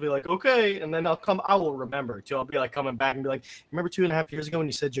conversation and be like, okay. And then I will remember too. I'll be like coming back and be like, remember 2.5 years ago when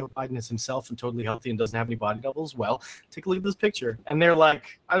you said Joe Biden is himself and totally healthy and doesn't have any body doubles? Well, take a look at this picture. And they're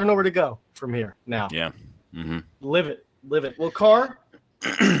like, I don't know where to go from here now. Yeah. Mm-hmm. Live it. Well, Carr,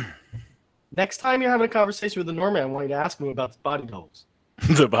 next time you're having a conversation with the Norman, I want you to ask him about the body doubles.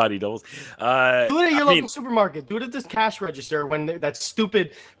 The body doubles. Do it at your local supermarket. Do it at this cash register when that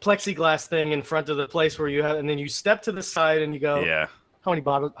stupid plexiglass thing in front of the place where you have, and then you step to the side and you go, Yeah. How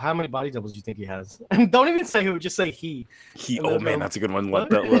many body doubles do you think he has? And don't even say who, just say he. Oh man, that's a good one. Let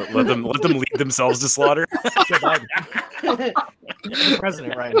them lead themselves to slaughter. Joe Biden. The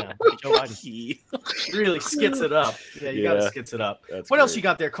president right now. Joe Biden. He. Really skits it up. Yeah, you gotta skits it up. That's what else great. you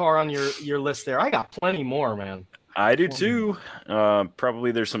got there, Carr, on your list there? I got plenty more, man. I do too.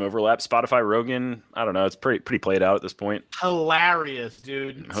 Probably there's some overlap. Spotify, Rogan. I don't know. It's pretty played out at this point. Hilarious,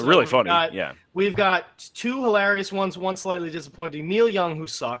 dude. So really funny. Yeah. We've got two hilarious ones, one slightly disappointing. Neil Young, who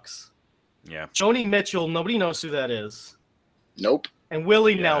sucks. Yeah. Joni Mitchell, nobody knows who that is. Nope. And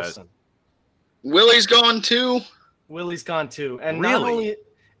Willie Nelson. Willie's gone too. Willie's gone too. And Really?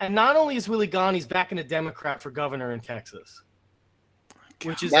 not only is Willie gone, he's backing a Democrat for governor in Texas.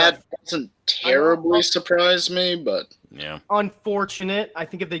 Which is That doesn't terribly surprise me, but Yeah. unfortunate. I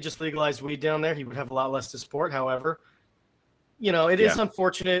think if they just legalized weed down there, he would have a lot less to support. However, it is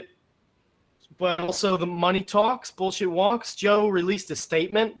unfortunate, but also the money talks, bullshit walks. Joe released a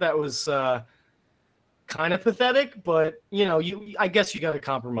statement that was kind of pathetic, but I guess you got to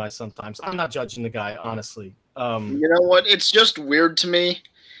compromise sometimes. I'm not judging the guy, honestly. you know what? It's just weird to me.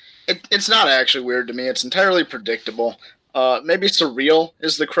 It's not actually weird to me. It's entirely predictable. Maybe surreal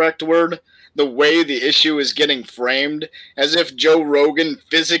is the correct word. The way the issue is getting framed, as if Joe Rogan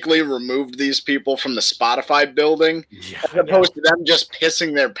physically removed these people from the Spotify building, Yeah. as opposed to them just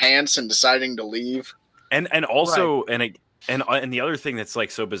pissing their pants and deciding to leave. And also and the other thing that's like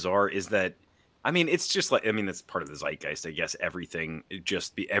so bizarre is that it's just like it's part of the zeitgeist, I guess. Everything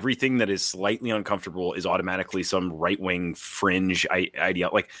that is slightly uncomfortable is automatically some right-wing fringe idea.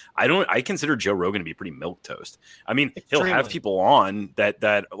 Like I consider Joe Rogan to be pretty milquetoast. He'll have people on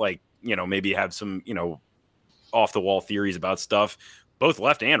that like maybe have some off the wall theories about stuff, both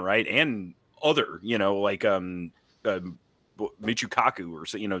left and right, and other like Michio Kaku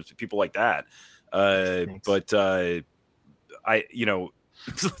or people like that. But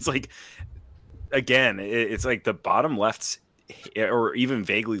it's like. Again, it's like the bottom left's, or even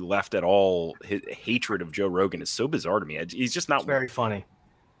vaguely left at all, his hatred of Joe Rogan is so bizarre to me. He's just not It's very funny.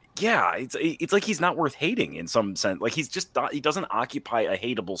 Yeah, it's like he's not worth hating in some sense. Like he doesn't occupy a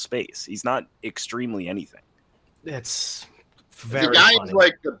hateable space. He's not extremely anything. It's very the guy's funny.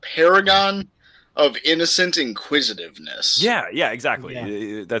 like the paragon of innocent inquisitiveness. Yeah, exactly.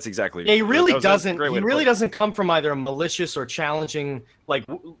 Yeah. That's exactly. Yeah, he really that was a doesn't. great way He to really put it. doesn't come from either a malicious or challenging. Like,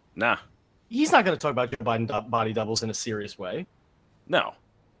 Nah, he's not going to talk about Joe Biden body doubles in a serious way. no,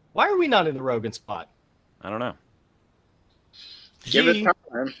 Why are we not in the Rogan spot? I don't know. Give Gee, it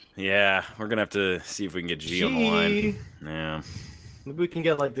time. Yeah, we're gonna have to see if we can get G on the line. gee. Yeah, Maybe we can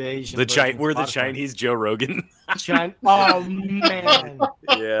get like the Asian. we're the Chinese Joe Rogan. Oh man,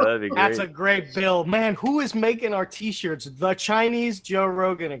 Yeah, that'd be great. that's a great bill, man. Who is making our T-shirts? The Chinese Joe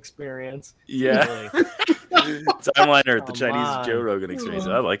Rogan Experience. Yeah. Really. Timeline Earth, the Come Chinese on. Joe Rogan experience.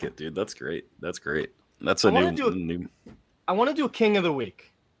 I like it, dude. That's great. That's a I wanna new. I want to do a King of the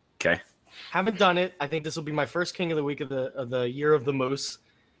Week. Okay. Haven't done it. I think this will be my first King of the Week of the year of the Moose.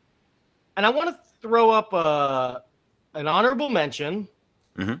 And I want to throw up an honorable mention,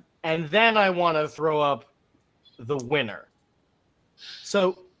 Mhm. and then I want to throw up the winner.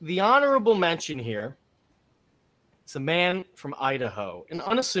 So the honorable mention here is a man from Idaho, an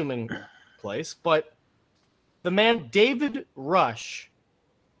unassuming place, but the man David Rush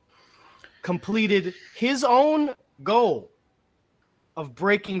completed his own goal of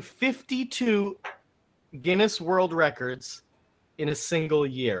breaking 52 Guinness World Records in a single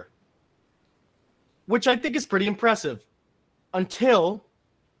year, which I think is pretty impressive until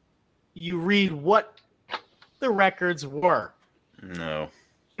you read what the records were. No.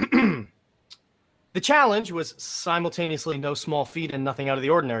 The challenge was simultaneously no small feat and nothing out of the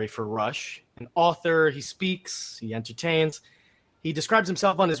ordinary for Rush. An author, he speaks, he entertains. He describes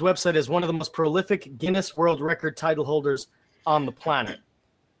himself on his website as one of the most prolific Guinness World Record title holders on the planet.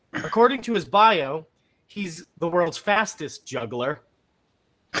 According to his bio, he's the world's fastest juggler,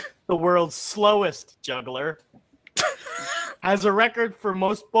 the world's slowest juggler, has a record for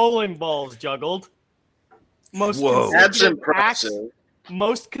most bowling balls juggled, most Whoa. That's consecutive impressive.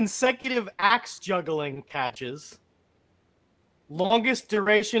 most consecutive axe juggling catches, longest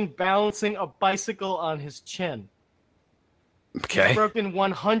duration balancing a bicycle on his chin. Okay. He's broken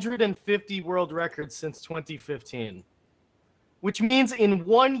 150 world records since 2015, which means in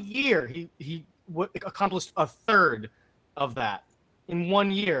 1 year he accomplished a third of that. In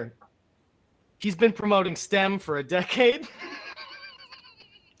 1 year, He's been promoting STEM for a decade.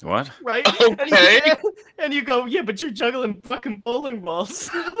 What? Right? Okay. And you go, yeah, but you're juggling fucking bowling balls.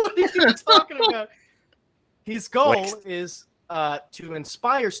 What are you talking about? His goal is to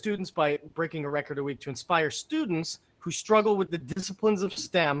inspire students by breaking a record a week, to inspire students who struggle with the disciplines of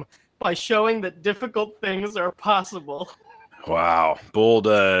STEM by showing that difficult things are possible. Wow, bold.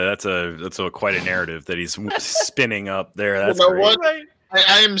 That's quite a narrative that he's spinning up there. That's You know great. what? Right.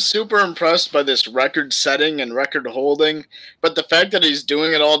 I am super impressed by this record setting and record holding, but the fact that he's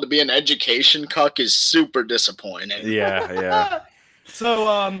doing it all to be an education cuck is super disappointing. Yeah. So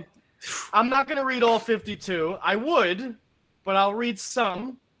I'm not going to read all 52. I would, but I'll read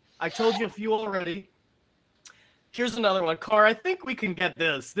some. I told you a few already. Here's another one. Car, I think we can get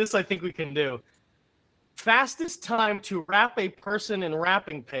this. This I think we can do. Fastest time to wrap a person in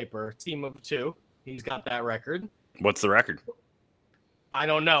wrapping paper, team of 2. He's got that record. What's the record? I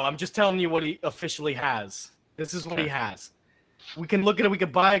don't know. I'm just telling you what he officially has. This is what he has. We can look at it. We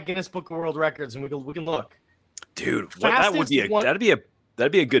could buy a Guinness Book of World Records, and we can look. Dude, that would be that'd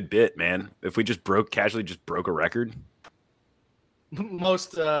be a good bit, man. If we just casually broke a record.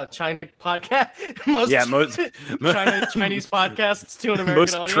 Most China podcast. Chinese podcasts to an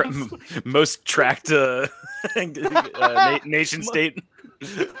American audience. Most tracked nation state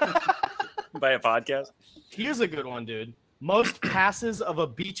by a podcast. Here's a good one, dude. Most passes of a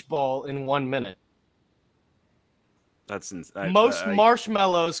beach ball in 1 minute. That's Most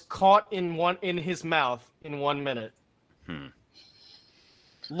marshmallows caught in his mouth in 1 minute.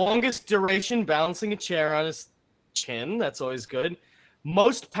 Longest duration balancing a chair on his chin. That's always good.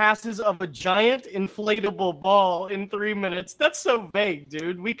 Most passes of a giant inflatable ball in 3 minutes. That's so vague,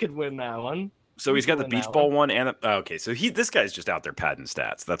 dude. We could win that one. So he's got the beach ball one and okay. So this guy's just out there padding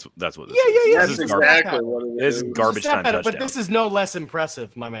stats. That's what this is. Yeah. This is That's garbage. exactly what it This is. is garbage time touchdown. But this is no less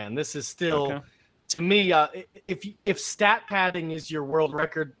impressive, my man. This is still, to me, if stat padding is your world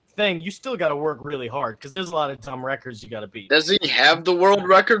record thing, you still got to work really hard because there's a lot of dumb records you got to beat. Does he have the world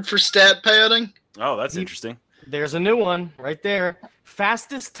record for stat padding? Oh, that's interesting. There's a new one right there.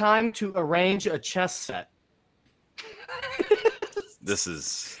 Fastest time to arrange a chess set. This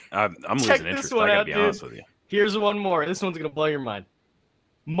is I'm Check losing this interest. one I gotta out, be dude. honest with you. Here's one more. This one's going to blow your mind.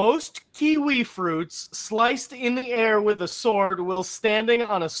 Most kiwi fruits sliced in the air with a sword while standing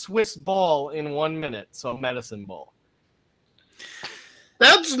on a Swiss ball in 1 minute. So a medicine ball.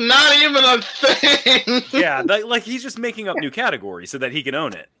 That's not even a thing. Yeah, like he's just making up new categories so that he can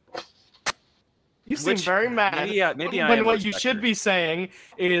own it. You seem very mad. Maybe I when am what you respecter. should be saying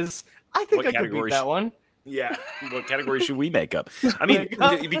is, I think What I could beat categories? that one. Yeah, what category should we make up? I mean,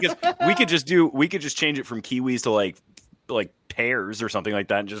 because we could just change it from kiwis to like pears or something like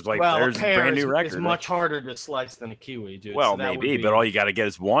that, and just Well, there's a brand new record. It's much harder to slice than a kiwi, dude. Well, so that would maybe, be- but all you got to get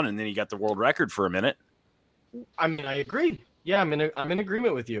is one, and then you got the world record for a minute. I mean, I agree. Yeah, I'm in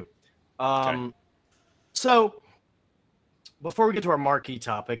agreement with you. Okay. So before we get to our marquee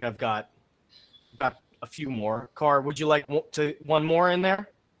topic, I've got a few more. Car, would you like one more in there?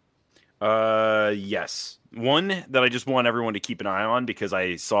 Yes. One that I just want everyone to keep an eye on because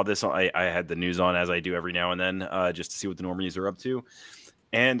I saw this. I had the news on as I do every now and then, just to see what the normies are up to.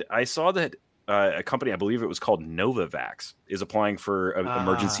 And I saw that a company, I believe it was called Novavax, is applying for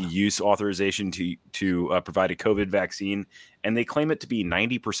emergency use authorization to provide a COVID vaccine, and they claim it to be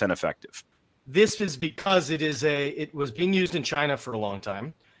 90% effective. This is because it was being used in China for a long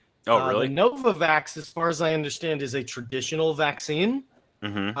time. Oh, really? The Novavax, as far as I understand, is a traditional vaccine.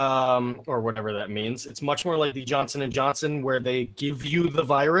 Mm-hmm. Or whatever that means. It's much more like the Johnson & Johnson, where they give you the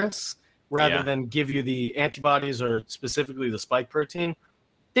virus rather than give you the antibodies or specifically the spike protein.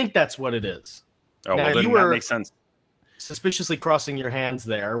 I think that's what it is. Oh, Now, well, then you that were makes sense. Suspiciously crossing your hands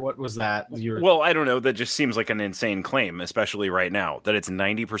there. What was that? Well, I don't know. That just seems like an insane claim, especially right now, that it's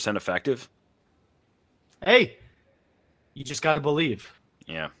 90% effective. Hey, you just got to believe.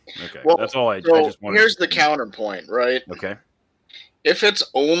 Yeah. Okay. Well, that's all I so just wanted. here's the counterpoint, right? Okay. If it's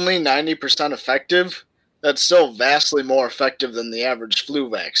only 90% effective, that's still vastly more effective than the average flu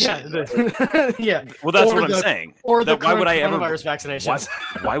vaccine. Yeah. Yeah. Well, that's Or what I'm the- saying. Or the why would I ever? coronavirus vaccinations.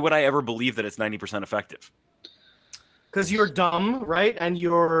 Why would I ever believe that it's 90% effective? Because you're dumb, right? And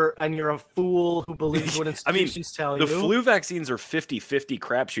you're a fool who believes what I mean, institutions tell the you. flu vaccines are 50-50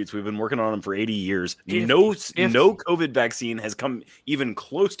 crapshoots. We've been working on them for 80 years. If- No COVID vaccine has come even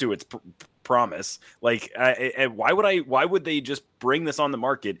close to its promise. Like, why would they just bring this on the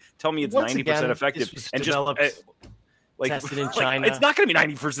market? Tell me it's Once 90% again, effective this was and developed- just tested in China. It's not going to be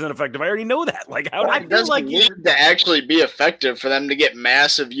 90% effective. I already know that. Like, how I It doesn't like need to actually be effective for them to get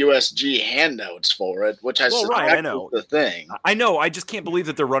massive USG handouts for it, which I suspect I know. is the thing. I know. I just can't believe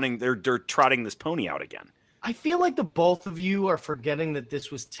that they're trotting this pony out again. I feel like the both of you are forgetting that this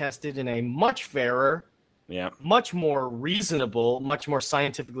was tested in a much fairer, much more reasonable, much more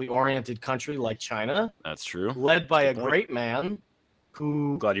scientifically oriented country like China, That's true. led by a great man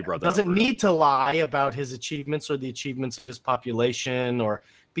who Glad you brought that doesn't up. need to lie about his achievements or the achievements of his population, or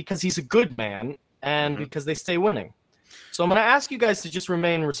because he's a good man and because they stay winning. So I'm going to ask you guys to just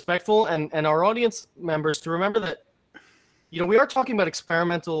remain respectful and our audience members to remember that, we are talking about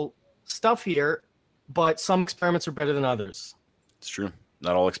experimental stuff here, but some experiments are better than others. It's true.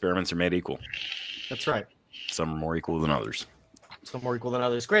 Not all experiments are made equal. That's right. Some are more equal than others. Some more equal than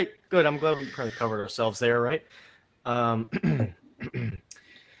others. Great. Good. I'm glad we kind of covered ourselves there, right?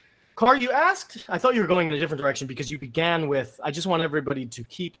 Car, you asked, I thought you were going in a different direction because you began with, I just want everybody to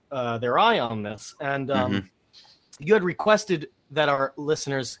keep their eye on this. And you had requested that our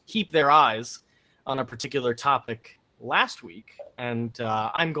listeners keep their eyes on a particular topic last week. And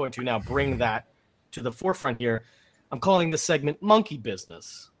I'm going to now bring that to the forefront here. I'm calling this segment Monkey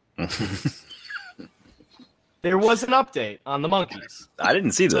Business. There was an update on the monkeys. I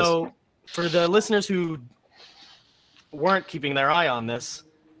didn't see this. So for the listeners who weren't keeping their eye on this,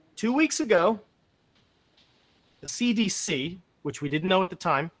 2 weeks ago, the CDC, which we didn't know at the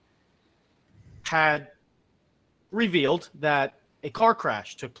time, had revealed that a car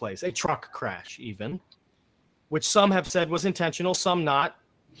crash took place, a truck crash even, which some have said was intentional, some not.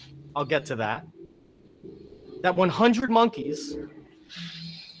 I'll get to that. That 100 monkeys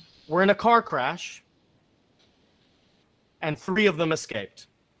were in a car crash, and 3 of them escaped.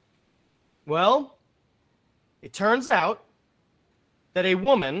 Well, it turns out that a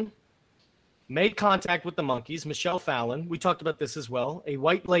woman made contact with the monkeys, Michelle Fallon. We talked about this as well. A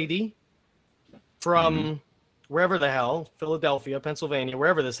white lady from wherever the hell, Philadelphia, Pennsylvania,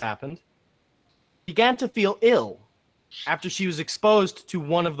 wherever this happened, began to feel ill after she was exposed to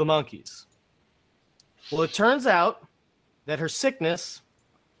one of the monkeys. Well, it turns out that her sickness,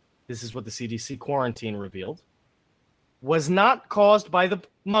 this is what the CDC quarantine revealed, was not caused by the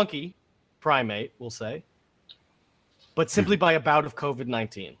monkey, primate, we'll say, but simply by a bout of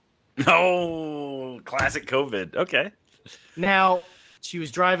COVID-19. Oh, classic COVID. Okay. Now, she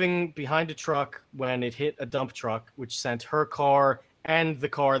was driving behind a truck when it hit a dump truck, which sent her car and the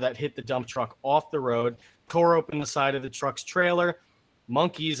car that hit the dump truck off the road, tore open the side of the truck's trailer,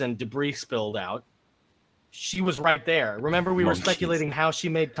 monkeys and debris spilled out. She was right there. Remember, we were speculating how she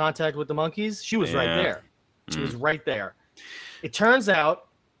made contact with the monkeys? She was right there. She was right there. It turns out,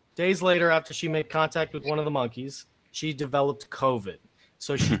 days later after she made contact with one of the monkeys, she developed COVID.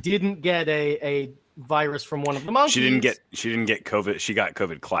 So she didn't get a virus from one of the monkeys. She didn't get COVID. She got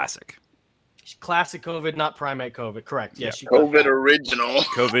COVID classic. Classic COVID, not primate COVID. Correct. Yes. She COVID original.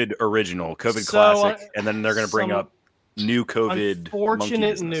 COVID original. COVID So, classic. And then they're going to bring up new COVID.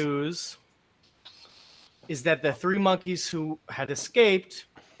 Unfortunate news is that the 3 monkeys who had escaped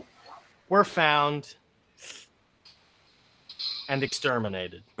were found and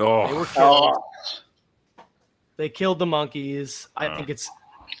exterminated. They were killed. They killed the monkeys. I think it's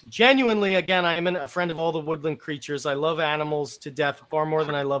genuinely, again, I'm a friend of all the woodland creatures. I love animals to death far more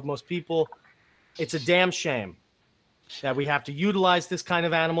than I love most people. It's a damn shame that we have to utilize this kind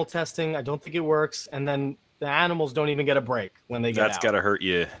of animal testing. I don't think it works. And then the animals don't even get a break when they get That's out. got to hurt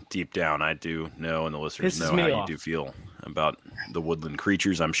you deep down. I do know, and the listeners Pisses know me how off. you do feel about the woodland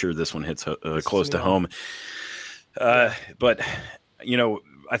creatures. I'm sure this one hits close to home. But,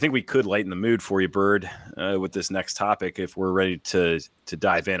 I think we could lighten the mood for you, Bird, with this next topic if we're ready to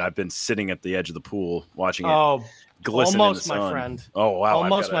dive in. I've been sitting at the edge of the pool watching it glisten almost, in the sun. my friend. Oh, wow.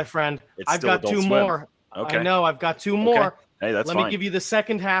 Almost, my friend. It's I've still got Adult 2 Swim. more. Okay. I know. I've got 2 more. Okay. Hey, that's Let fine. me give you the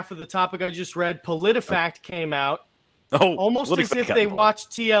second half of the topic I just read. PolitiFact came out almost as if got they involved.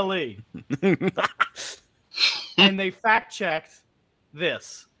 watched TLE. And they fact-checked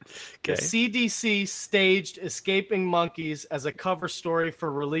this. The Okay. CDC staged escaping monkeys as a cover story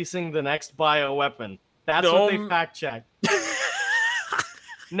for releasing the next bioweapon. That's what they fact-checked.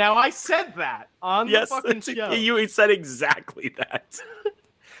 Now, I said that on the fucking show. You said exactly that.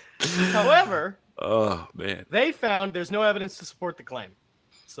 However, Oh, man. they found there's no evidence to support the claim.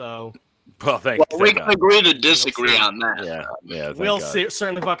 So Well, thank We God. can agree to disagree on that. Yeah. Thank we'll God. see,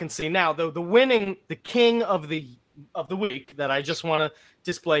 certainly fucking see. Now, the king of the week that I just want to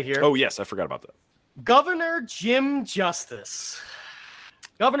display here. Oh, yes. I forgot about that. Governor Jim Justice.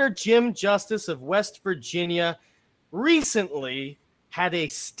 Governor Jim Justice of West Virginia recently had a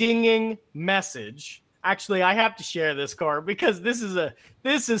stinging message Actually, I have to share this, Car, because this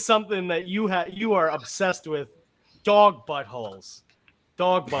is something that you are obsessed with. Dog buttholes.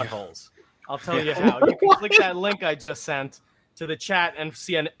 Dog buttholes. I'll tell you how. You can click that link I just sent to the chat and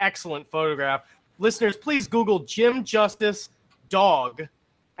see an excellent photograph. Listeners, please Google Jim Justice dog,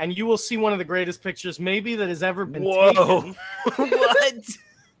 and you will see one of the greatest pictures maybe that has ever been taken. What?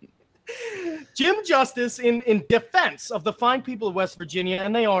 Jim Justice in defense of the fine people of West Virginia,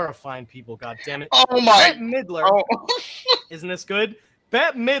 and they are a fine people, goddammit. Oh my! Bette Midler, isn't this good?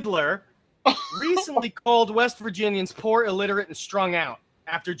 Bette Midler recently called West Virginians poor, illiterate, and strung out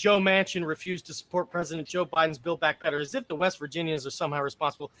after Joe Manchin refused to support President Joe Biden's Build Back Better, as if the West Virginians are somehow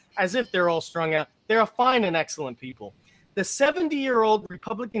responsible, as if they're all strung out. They're a fine and excellent people. The 70-year-old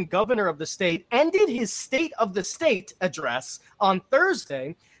Republican governor of the state ended his State of the State address on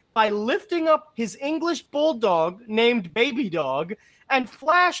Thursday by lifting up his English bulldog named Baby Dog and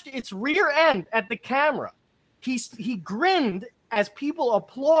flashed its rear end at the camera. He grinned as people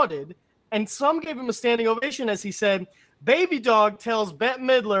applauded, and some gave him a standing ovation as he said, "Baby Dog tells Bette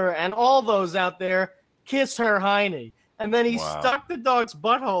Midler and all those out there, kiss her hiney." And then he stuck the dog's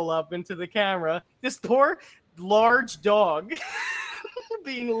butthole up into the camera. This poor large dog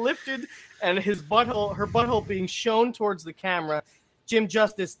being lifted and her butthole being shown towards the camera. Jim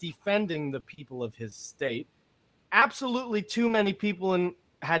Justice defending the people of his state. Absolutely too many people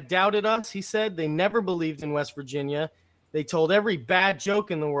had doubted us, he said. They never believed in West Virginia. They told every bad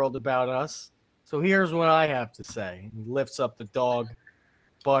joke in the world about us. So here's what I have to say. He lifts up the dog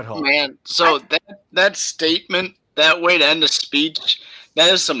butthole. Man, so that statement, that way to end a speech,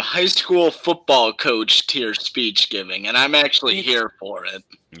 that is some high school football coach tier speech giving, and I'm actually here for it.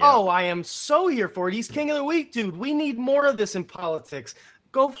 Yeah. Oh, I am so here for it. He's king of the week, dude. We need more of this in politics.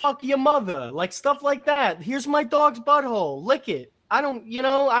 Go fuck your mother. Like stuff like that. Here's my dog's butthole. Lick it.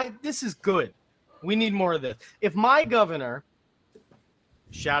 This is good. We need more of this. If my governor,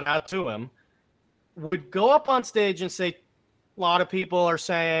 shout out to him, would go up on stage and say, a lot of people are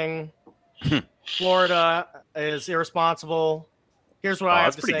saying Florida is irresponsible. Here's what I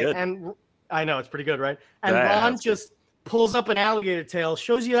have to say. Good. And I know it's pretty good, right? And Ron just pulls up an alligator tail,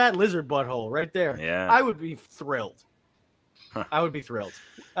 shows you that lizard butthole right there. Yeah. I would be thrilled. I would be thrilled.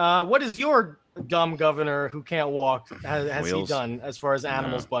 What is your dumb governor who can't walk has he done as far as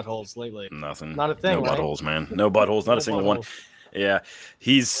animals' buttholes lately? Nothing. Not a thing. No right? buttholes, man. No buttholes. Not a single one. Yeah.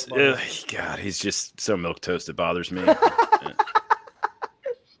 He's God. He's just so milquetoast. It bothers me.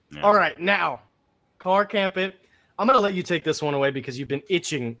 Yeah. All right, now, Car Camp It. I'm going to let you take this one away because you've been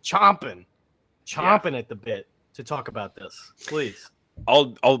chomping at the bit to talk about this. Please.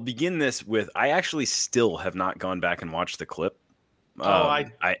 I'll begin this with, I actually still have not gone back and watched the clip.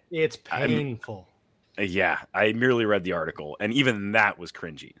 It's painful. I merely read the article, and even that was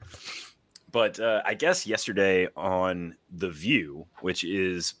cringy. But I guess yesterday on The View, which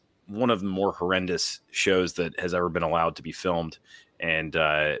is one of the more horrendous shows that has ever been allowed to be filmed and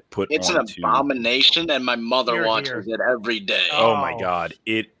put it's an abomination, and my mother watches it every day. Oh my God.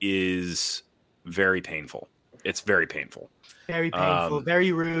 It is very painful. It's very painful. Very painful,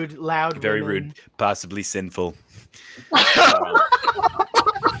 very rude, loud. Very women. rude, possibly sinful.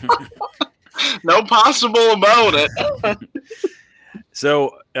 No possible about it.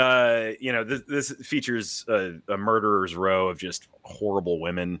 So, this features a murderer's row of just horrible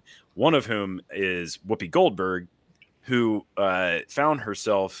women, one of whom is Whoopi Goldberg, who found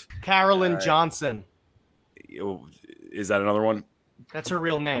herself... Carolyn Johnson. Is that another one? That's her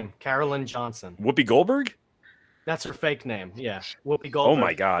real name, Carolyn Johnson. Whoopi Goldberg? That's her fake name, yeah. Whoopi Goldberg. Oh,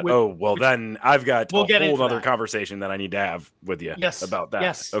 my God. Then I've got a whole other conversation that I need to have with you about that.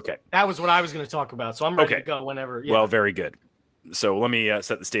 Yes. Okay. That was what I was going to talk about, so I'm ready to go whenever. Yeah. Well, very good. So let me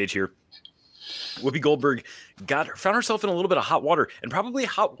set the stage here. Whoopi Goldberg found herself in a little bit of hot water, and probably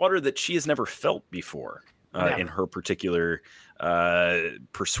hot water that she has never felt before in her particular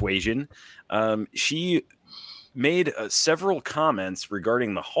persuasion. She made several comments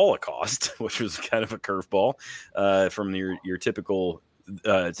regarding the Holocaust, which was kind of a curveball from your typical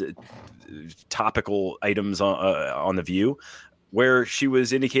topical items on The View, where she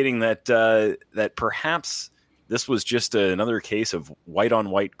was indicating that that perhaps this was just another case of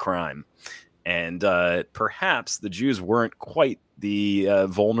white-on-white crime. And perhaps the Jews weren't quite the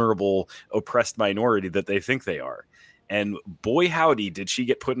vulnerable, oppressed minority that they think they are. And boy, howdy, did she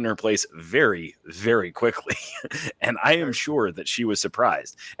get put in her place very, very quickly. And I am sure that she was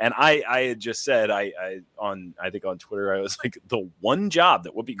surprised. And I had just said, I think on Twitter, I was like, the one job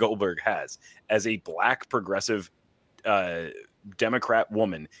that Whoopi Goldberg has as a black progressive Democrat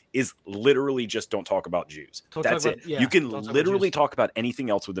woman is literally just don't talk about Jews. That's it. Yeah, you can literally talk about anything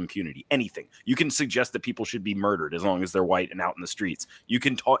else with impunity. Anything. You can suggest that people should be murdered as long as they're white and out in the streets. You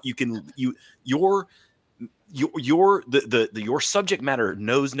can talk. Your subject matter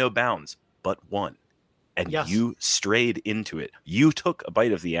knows no bounds but one, and you strayed into it. You took a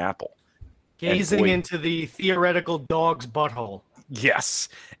bite of the apple, gazing into the theoretical dog's butthole. Yes,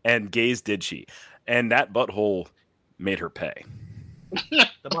 and gaze did she, and that butthole made her pay. The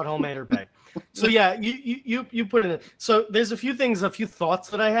butthole made her pay. So yeah, you put it in. So there's a few thoughts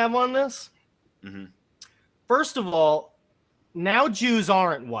that I have on this. Mm-hmm. First of all, now Jews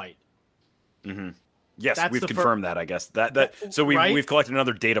aren't white. Mm-hmm. Yes, we've confirmed that. I guess so we've collected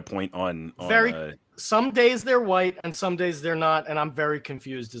another data point on some days they're white and some days they're not, and I'm very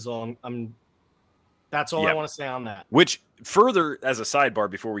confused. That's all I want to say on that. Which further, as a sidebar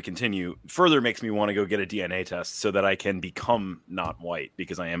before we continue, further makes me want to go get a DNA test so that I can become not white,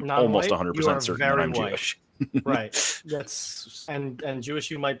 because I am almost 100% certain that I'm Jewish. Right. That's and Jewish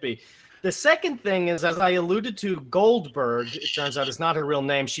you might be. The second thing is, as I alluded to, Goldberg, it turns out is not her real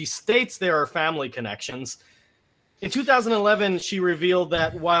name. She states there are family connections. In 2011, she revealed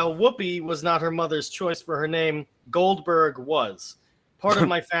that while Whoopi was not her mother's choice for her name, Goldberg was. Part of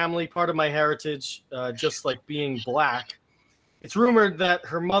my family, part of my heritage, just like being black. It's rumored that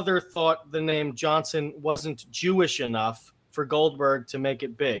her mother thought the name Johnson wasn't Jewish enough for Goldberg to make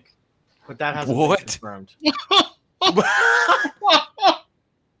it big. But that hasn't been confirmed.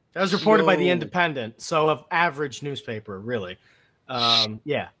 That was reported by The Independent, so of average newspaper, really.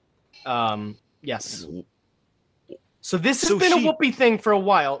 Yes. So this has been a Whoopi thing for a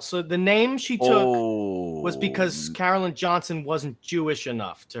while. So the name she took was because Carolyn Johnson wasn't Jewish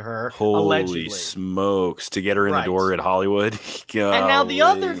enough to her, allegedly. Holy smokes, to get her in the door at Hollywood. Golly. And now the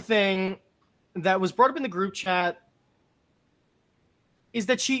other thing that was brought up in the group chat is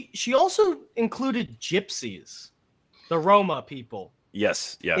that she also included gypsies, the Roma people.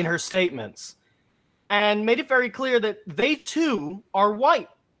 Yes, yeah. In her statements, and made it very clear that they too are white.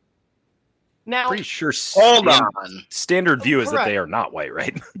 Now, pretty sure. Hold on. Standard view is that they are not white,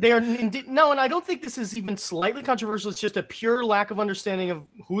 right? They are no, and I don't think this is even slightly controversial. It's just a pure lack of understanding of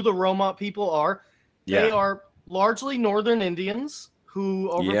who the Roma people are. Yeah. They are largely Northern Indians who,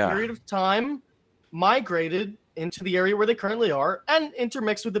 over a period of time, migrated into the area where they currently are and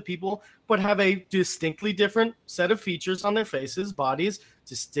intermixed with the people, but have a distinctly different set of features on their faces, bodies,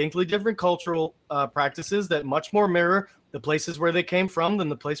 distinctly different cultural practices that much more mirror the places where they came from than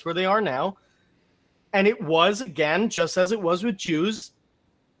the place where they are now. And it was, again, just as it was with Jews,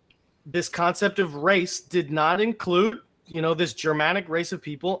 this concept of race did not include, this Germanic race of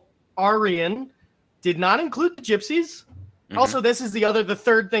people. Aryan did not include the gypsies. Mm-hmm. Also, this is the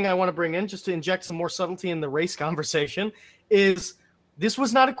third thing I want to bring in, just to inject some more subtlety in the race conversation, is this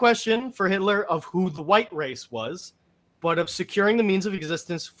was not a question for Hitler of who the white race was, but of securing the means of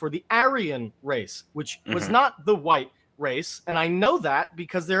existence for the Aryan race, which was not the white race. And I know that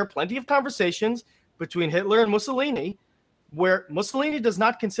because there are plenty of conversations between Hitler and Mussolini where Mussolini does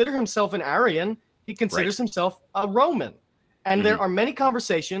not consider himself an Aryan. He considers himself a Roman. And there are many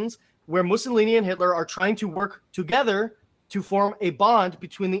conversations where Mussolini and Hitler are trying to work together to form a bond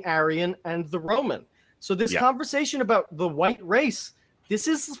between the Aryan and the Roman. So this conversation about the white race, this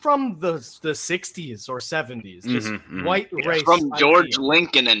is from the 60s or 70s. This white race. From George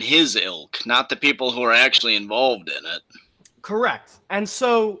Lincoln and his ilk, not the people who are actually involved in it. Correct. And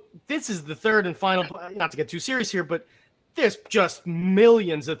so this is the third and final, not to get too serious here, but there's just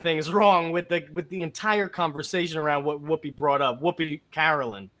millions of things wrong with the entire conversation around what Whoopi brought up.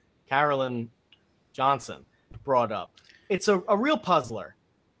 Carolyn Johnson brought up. It's a real puzzler.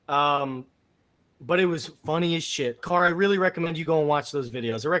 But it was funny as shit. Car, I really recommend you go and watch those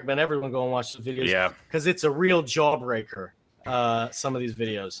videos. I recommend everyone go and watch the videos. Yeah. Because it's a real jawbreaker, some of these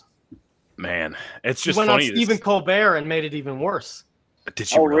videos. Man, it's just funny. Went on Stephen Colbert and made it even worse. Did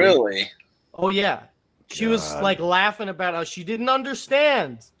she really? Oh, yeah. She was like laughing about how she didn't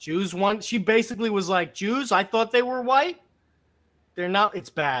understand. She basically was like, Jews, I thought they were white. They're not.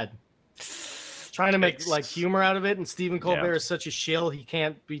 It's bad. Trying to make like humor out of it, and Stephen Colbert is such a shill, he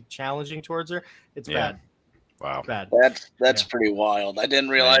can't be challenging towards her. It's bad. Wow. Bad. That's pretty wild. I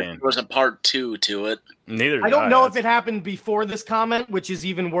didn't realize there was a part 2 to it. Neither. I don't know if it happened before this comment, which is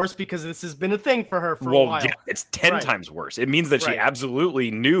even worse because this has been a thing for her for a while. Yeah, it's 10 times worse. It means that she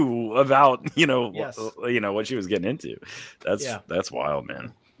absolutely knew about what she was getting into. That's wild,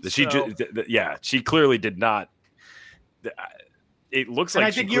 man. She clearly did not. It looks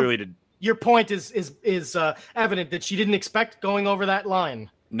like she clearly did. Your point is evident that she didn't expect going over that line.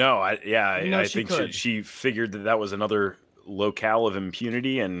 No, I think she figured that was another locale of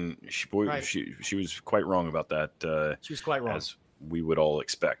impunity, and Right. she was quite wrong about that. She was quite wrong. As we would all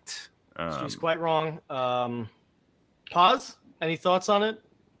expect. She was quite wrong. Pause. Any thoughts on it?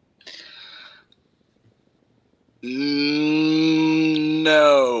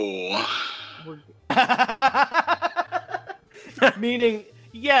 No. Meaning,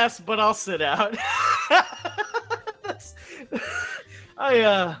 yes, but I'll sit out. That's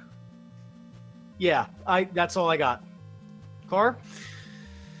all I got. Car?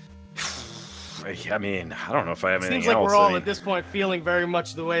 I mean, I don't know if I have anything Seems like else. we're all I mean, at this point feeling very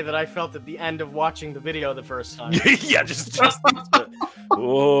much the way that I felt at the end of watching the video the first time. yeah, just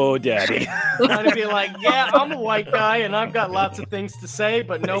oh, daddy. Trying to be like, yeah, I'm a white guy and I've got lots of things to say,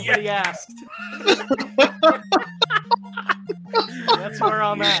 but nobody asked. That's where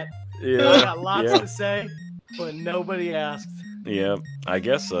I'm at. Yeah, I got lots yeah. to say, but nobody asked. Yeah, I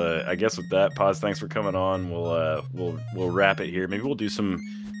guess with that, Paz, thanks for coming on. We'll wrap it here. Maybe we'll do some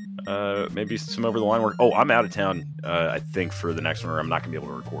over the line work. Oh, I'm out of town. I think for the next one, or I'm not gonna be able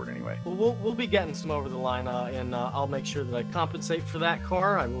to record anyway. Well, we'll be getting some over the line, and I'll make sure that I compensate for that,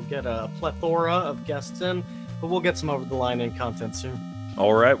 Car. I will get a plethora of guests in, but we'll get some over the line in content soon.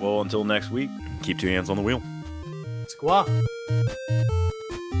 All right. Well, until next week, keep two hands on the wheel. Squaw.